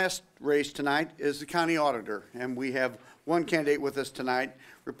 Our last race tonight is the county auditor, and we have one candidate with us tonight,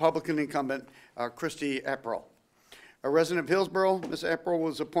 Republican incumbent Christy Epperl. A resident of Hillsborough, Ms. Epperl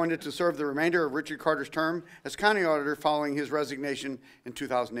was appointed to serve the remainder of Richard Carter's term as county auditor following his resignation in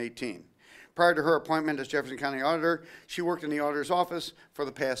 2018. Prior to her appointment as Jefferson County Auditor, she worked in the auditor's office for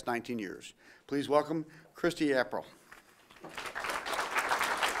the past 19 years. Please welcome Christy Epperl.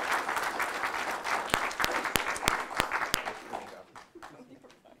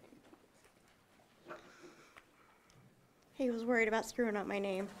 He was worried about screwing up my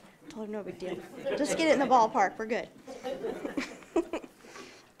name. I told him no big deal. Just get it in the ballpark, we're good.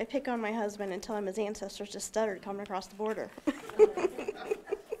 I pick on my husband and tell him his ancestors just stuttered coming across the border.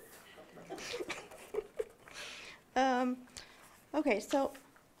 Okay, so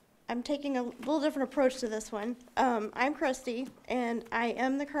I'm taking a little different approach to this one. I'm Christy, and I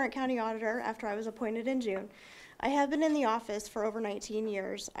am the current county auditor after I was appointed in June. I have been in the office for over 19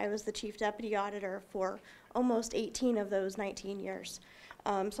 years. I was the chief deputy auditor for almost 18 of those 19 years.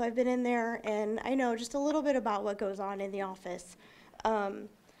 So I've been in there, and I know just a little bit about what goes on in the office.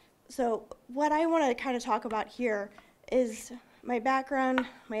 So what I want to kind of talk about here is my background.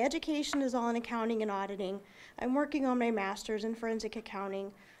 My education is all in accounting and auditing. I'm working on my master's in forensic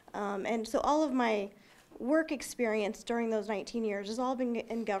accounting. And so all of my work experience during those 19 years has all been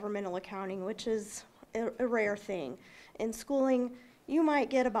in governmental accounting, which is a rare thing. In schooling, you might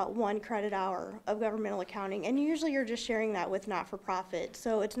get about 1 credit hour of governmental accounting, and usually you're just sharing that with not-for-profit,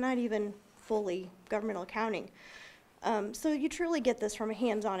 so it's not even fully governmental accounting. So you truly get this from a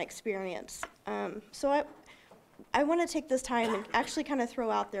hands-on experience. So I want to take this time and actually kind of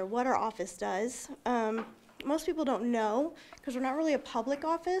throw out there what our office does. Most people don't know, because we're not really a public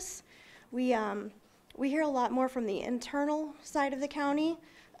office. We hear a lot more from the internal side of the county.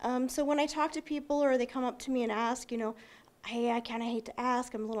 So when I talk to people or they come up to me and ask, you know, hey, I kind of hate to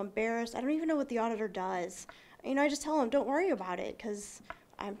ask, I'm a little embarrassed, I don't even know what the auditor does. You know, I just tell them, don't worry about it, because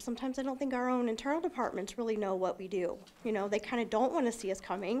sometimes I don't think our own internal departments really know what we do. You know, they kind of don't want to see us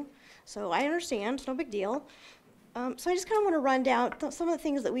coming, so I understand, it's no big deal. So I just kind of want to run down some of the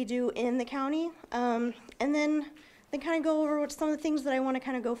things that we do in the county, and then kind of go over what some of the things that I want to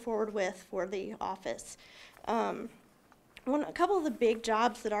kind of go forward with for the office. A couple of the big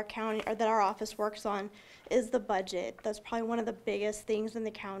jobs that our county or that our office works on is the budget. That's probably one of the biggest things in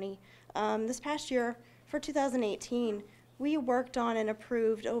the county. This past year, for 2018, we worked on and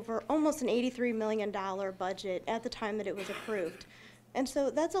approved over almost an $83 million budget at the time that it was approved. And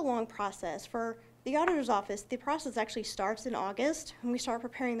so that's a long process. For the auditor's office, the process actually starts in August, when we start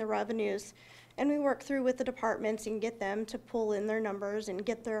preparing the revenues, and we work through with the departments and get them to pull in their numbers and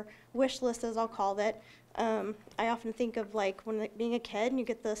get their wish list, as I'll call it. I often think of like when being a kid and you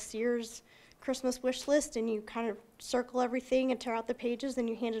get the Sears Christmas wish list and you kind of circle everything and tear out the pages and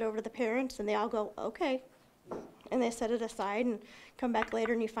you hand it over to the parents and they all go, okay. And they set it aside and come back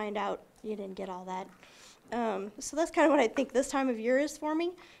later and you find out you didn't get all that. So that's kind of what I think this time of year is for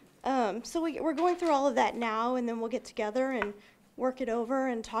me. So we're going through all of that now, and then we'll get together and work it over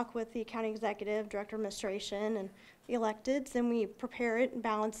and talk with the county executive, director of administration, and the electeds, and we prepare it and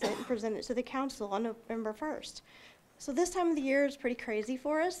balance it and present it to the council on November 1st. So this time of the year is pretty crazy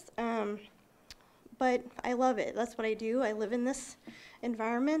for us, but I love it. That's what I do. I live in this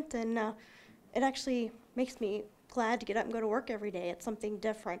environment, and it actually makes me glad to get up and go to work every day. It's something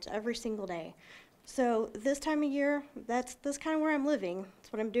different every single day. So this time of year, that's kind of where I'm living.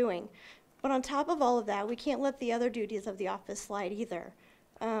 That's what I'm doing. But on top of all of that, we can't let the other duties of the office slide either.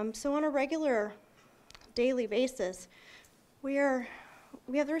 So on a regular daily basis, we have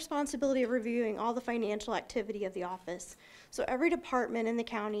the responsibility of reviewing all the financial activity of the office. So every department in the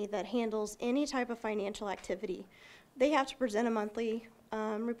county that handles any type of financial activity, they have to present a monthly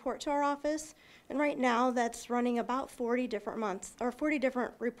report to our office. And right now, that's running about 40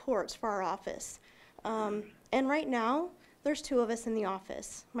 different reports for our office. And right now, there's 2 of us in the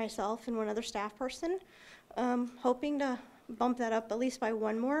office, myself and one other staff person, hoping to bump that up at least by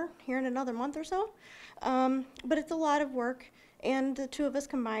 1 more here in another month or so. But it's a lot of work, and the 2 of us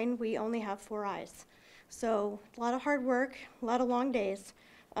combined, we only have 4 eyes. So a lot of hard work, a lot of long days,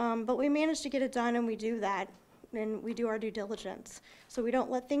 but we managed to get it done, and we do that, and we do our due diligence. So we don't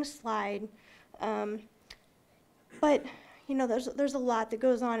let things slide. But you know, there's a lot that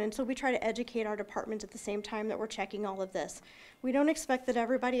goes on, and so we try to educate our departments at the same time that we're checking all of this. We don't expect that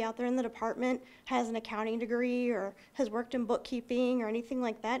everybody out there in the department has an accounting degree or has worked in bookkeeping or anything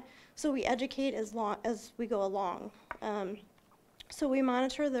like that, so we educate as we go along. So we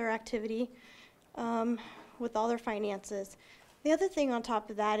monitor their activity with all their finances. The other thing on top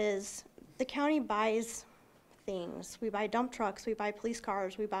of that is the county buys things. We buy dump trucks, we buy police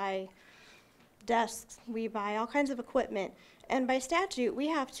cars, we buy desks, we buy all kinds of equipment, and by statute we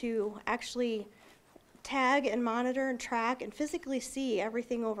have to actually tag and monitor and track and physically see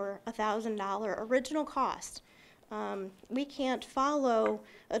everything over $1,000 original cost. We can't follow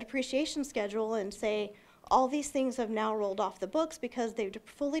a depreciation schedule and say all these things have now rolled off the books because they've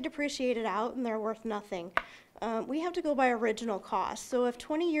fully depreciated out and they're worth nothing. We have to go by original cost. So if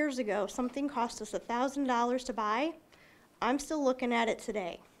 20 years ago something cost us $1,000 to buy, I'm still looking at it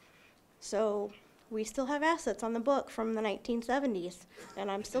today. So we still have assets on the book from the 1970s, and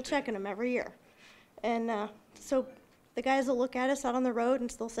I'm still checking them every year. And so the guys will look at us out on the road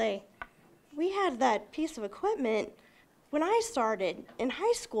and they'll say, we had that piece of equipment when I started in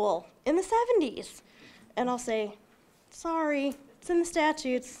high school in the 70s. And I'll say, sorry, it's in the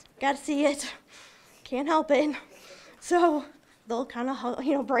statutes, got to see it, can't help it. So they'll kind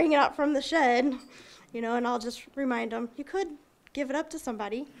of, bring it out from the shed, and I'll just remind them, you could give it up to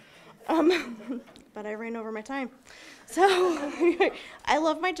somebody. But I ran over my time. So I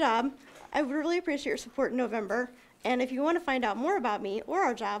love my job. I really appreciate your support in November. And if you want to find out more about me or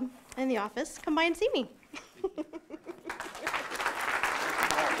our job in the office, come by and see me.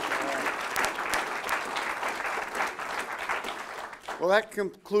 Well, that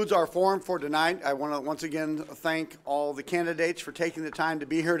concludes our forum for tonight. I want to once again thank all the candidates for taking the time to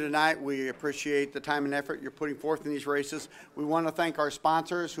be here tonight. We appreciate the time and effort you're putting forth in these races. We want to thank our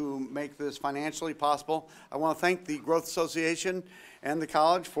sponsors who make this financially possible. I want to thank the Growth Association and the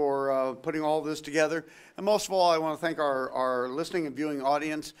college for putting all this together. And most of all, I want to thank our listening and viewing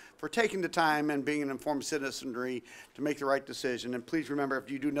audience for taking the time and being an informed citizenry to make the right decision. And please remember,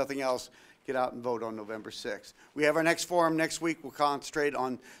 if you do nothing else, get out and vote on November 6th. We have our next forum next week. We'll concentrate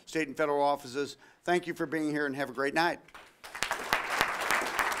on state and federal offices. Thank you for being here and have a great night.